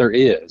have, but there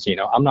is.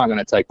 I'm not going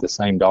to take the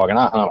same dog, and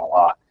I hunt a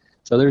lot.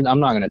 So I'm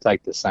not going to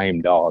take the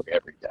same dog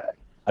every day.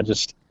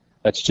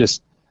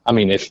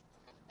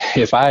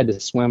 If I had to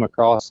swim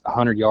across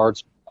 100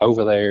 yards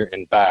over there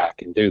and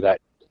back and do that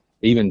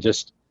even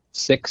just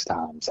 6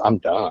 times, I'm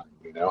done.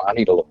 I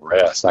need a little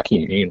rest. I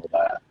can't handle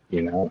that.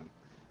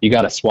 You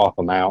got to swap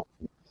them out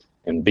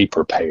and be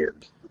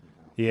prepared.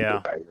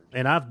 Yeah,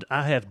 and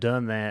I have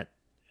done that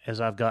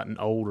as I've gotten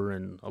older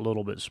and a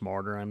little bit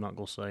smarter. I'm not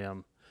going to say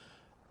I'm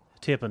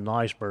tipping the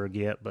iceberg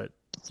yet, but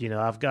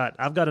I've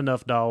got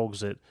enough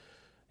dogs that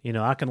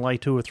I can lay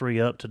 2 or 3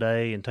 up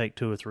today and take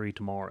 2 or 3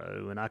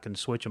 tomorrow, and I can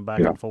switch them back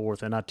and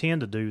forth. And I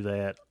tend to do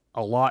that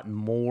a lot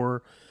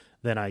more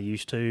than I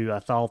used to. I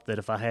thought that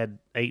if I had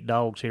 8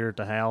 dogs here at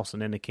the house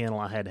and in the kennel,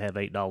 I had to have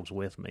 8 dogs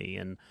with me,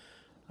 and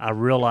I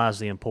realize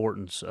the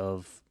importance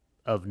of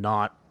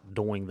not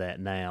doing that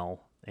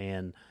now.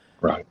 And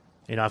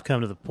I've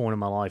come to the point in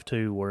my life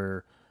too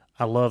where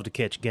I love to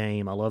catch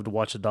game. I love to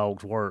watch the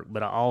dogs work,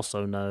 but I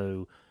also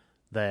know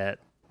that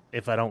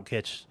if I don't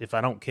catch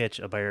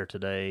a bear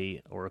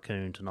today or a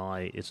coon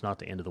tonight, it's not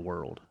the end of the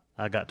world.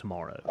 I got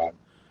tomorrow. Right.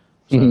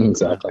 So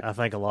exactly. I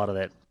think a lot of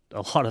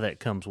that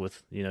comes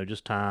with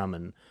just time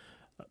and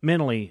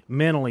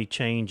mentally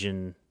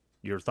changing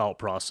your thought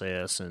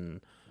process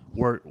and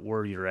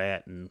where you're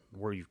at and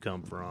where you've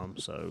come from.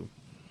 So,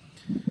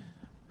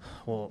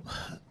 well,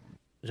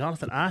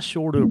 Jonathan, I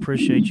sure do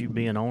appreciate you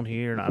being on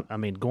here. And I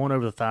mean, going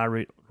over the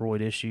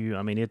thyroid issue,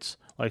 I mean, it's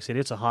like I said,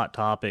 it's a hot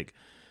topic.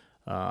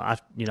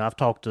 I've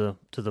talked to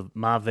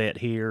my vet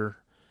here,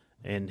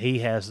 and he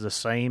has the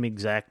same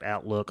exact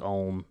outlook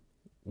on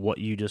what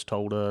you just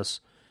told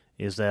us.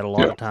 Is that a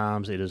lot of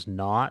times it is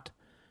not,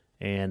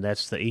 and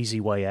that's the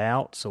easy way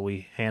out. So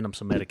we hand them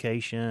some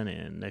medication,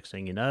 and next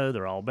thing you know,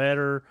 they're all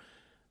better.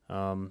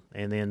 And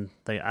then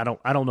I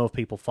don't know if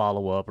people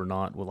follow up or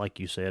not. Well, like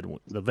you said,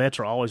 the vets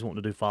are always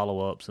wanting to do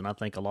follow-ups, and I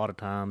think a lot of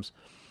times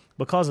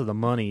because of the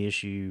money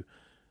issue,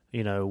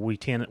 we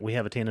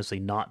have a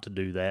tendency not to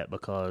do that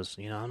because,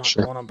 I'm not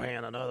going to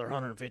paying another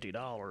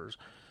 $150.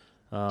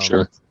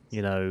 Sure.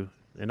 And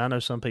I know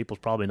some people's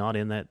probably not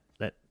in that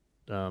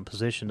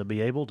position to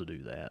be able to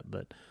do that,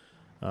 but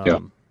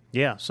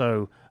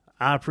so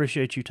I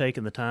appreciate you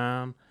taking the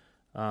time.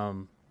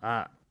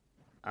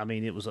 I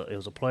mean, it was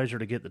a pleasure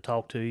to get to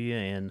talk to you,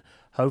 and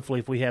hopefully,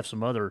 if we have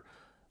some other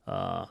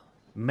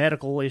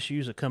medical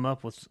issues that come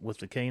up with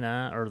the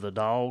canine or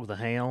the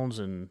hounds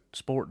and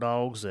sport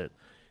dogs, that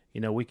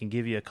we can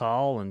give you a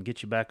call and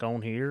get you back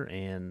on here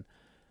and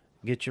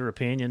get your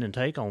opinion and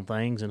take on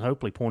things, and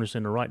hopefully point us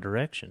in the right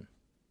direction.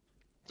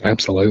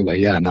 Absolutely,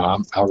 yeah.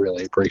 No, I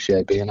really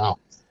appreciate being on.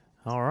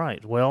 All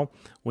right. Well,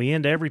 we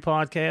end every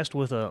podcast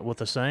with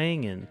a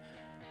saying, and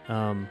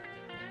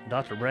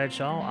Dr.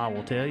 Bradshaw, I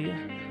will tell you,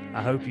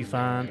 I hope you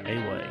find a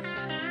way.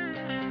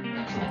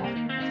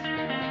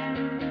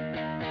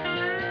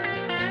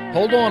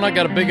 Hold on, I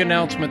got a big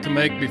announcement to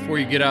make before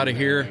you get out of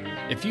here.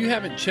 If you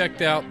haven't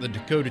checked out the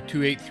Dakota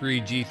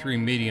 283 G3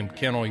 Medium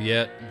Kennel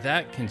yet,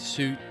 that can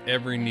suit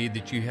every need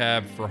that you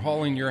have for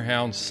hauling your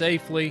hounds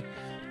safely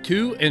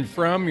to and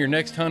from your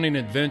next hunting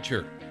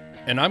adventure.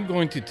 And I'm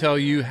going to tell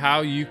you how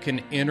you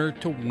can enter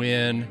to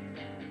win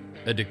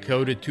a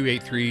Dakota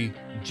 283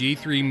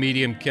 G3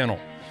 Medium Kennel.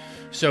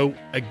 So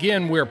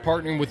again, we're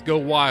partnering with Go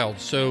Wild,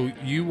 so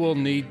you will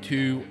need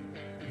to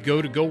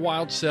go to Go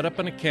Wild, set up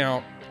an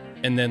account,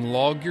 and then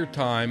log your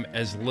time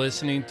as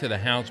listening to the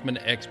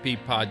Houndsman XP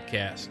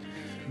podcast.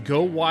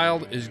 Go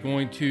Wild is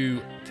going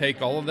to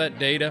take all of that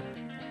data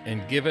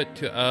and give it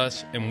to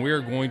us, and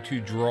we're going to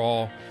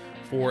draw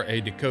for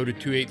a Dakota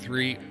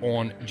 283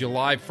 on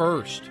July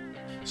 1st.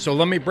 So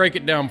let me break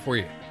it down for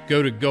you.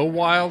 Go to Go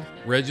Wild,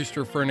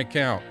 register for an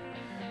account.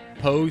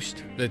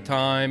 Post the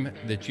time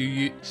that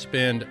you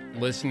spend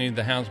listening to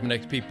the Houndsman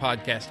XP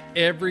podcast.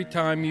 Every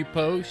time you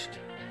post,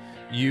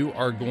 you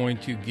are going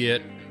to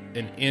get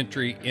an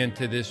entry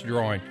into this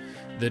drawing.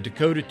 The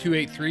Dakota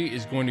 283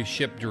 is going to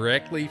ship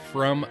directly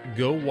from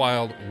Go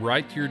Wild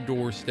right to your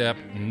doorstep,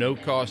 no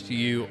cost to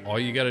you. All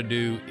you got to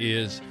do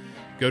is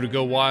go to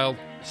Go Wild,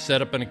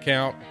 set up an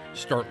account,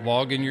 start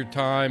logging your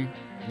time,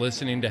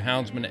 listening to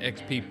Houndsman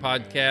XP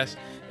podcast,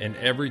 and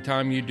every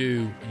time you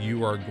do,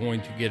 you are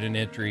going to get an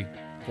entry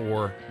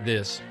for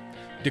this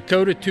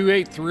Dakota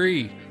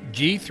 283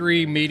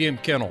 G3 Medium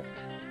Kennel.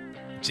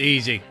 It's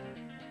easy.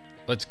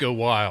 Let's go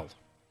wild.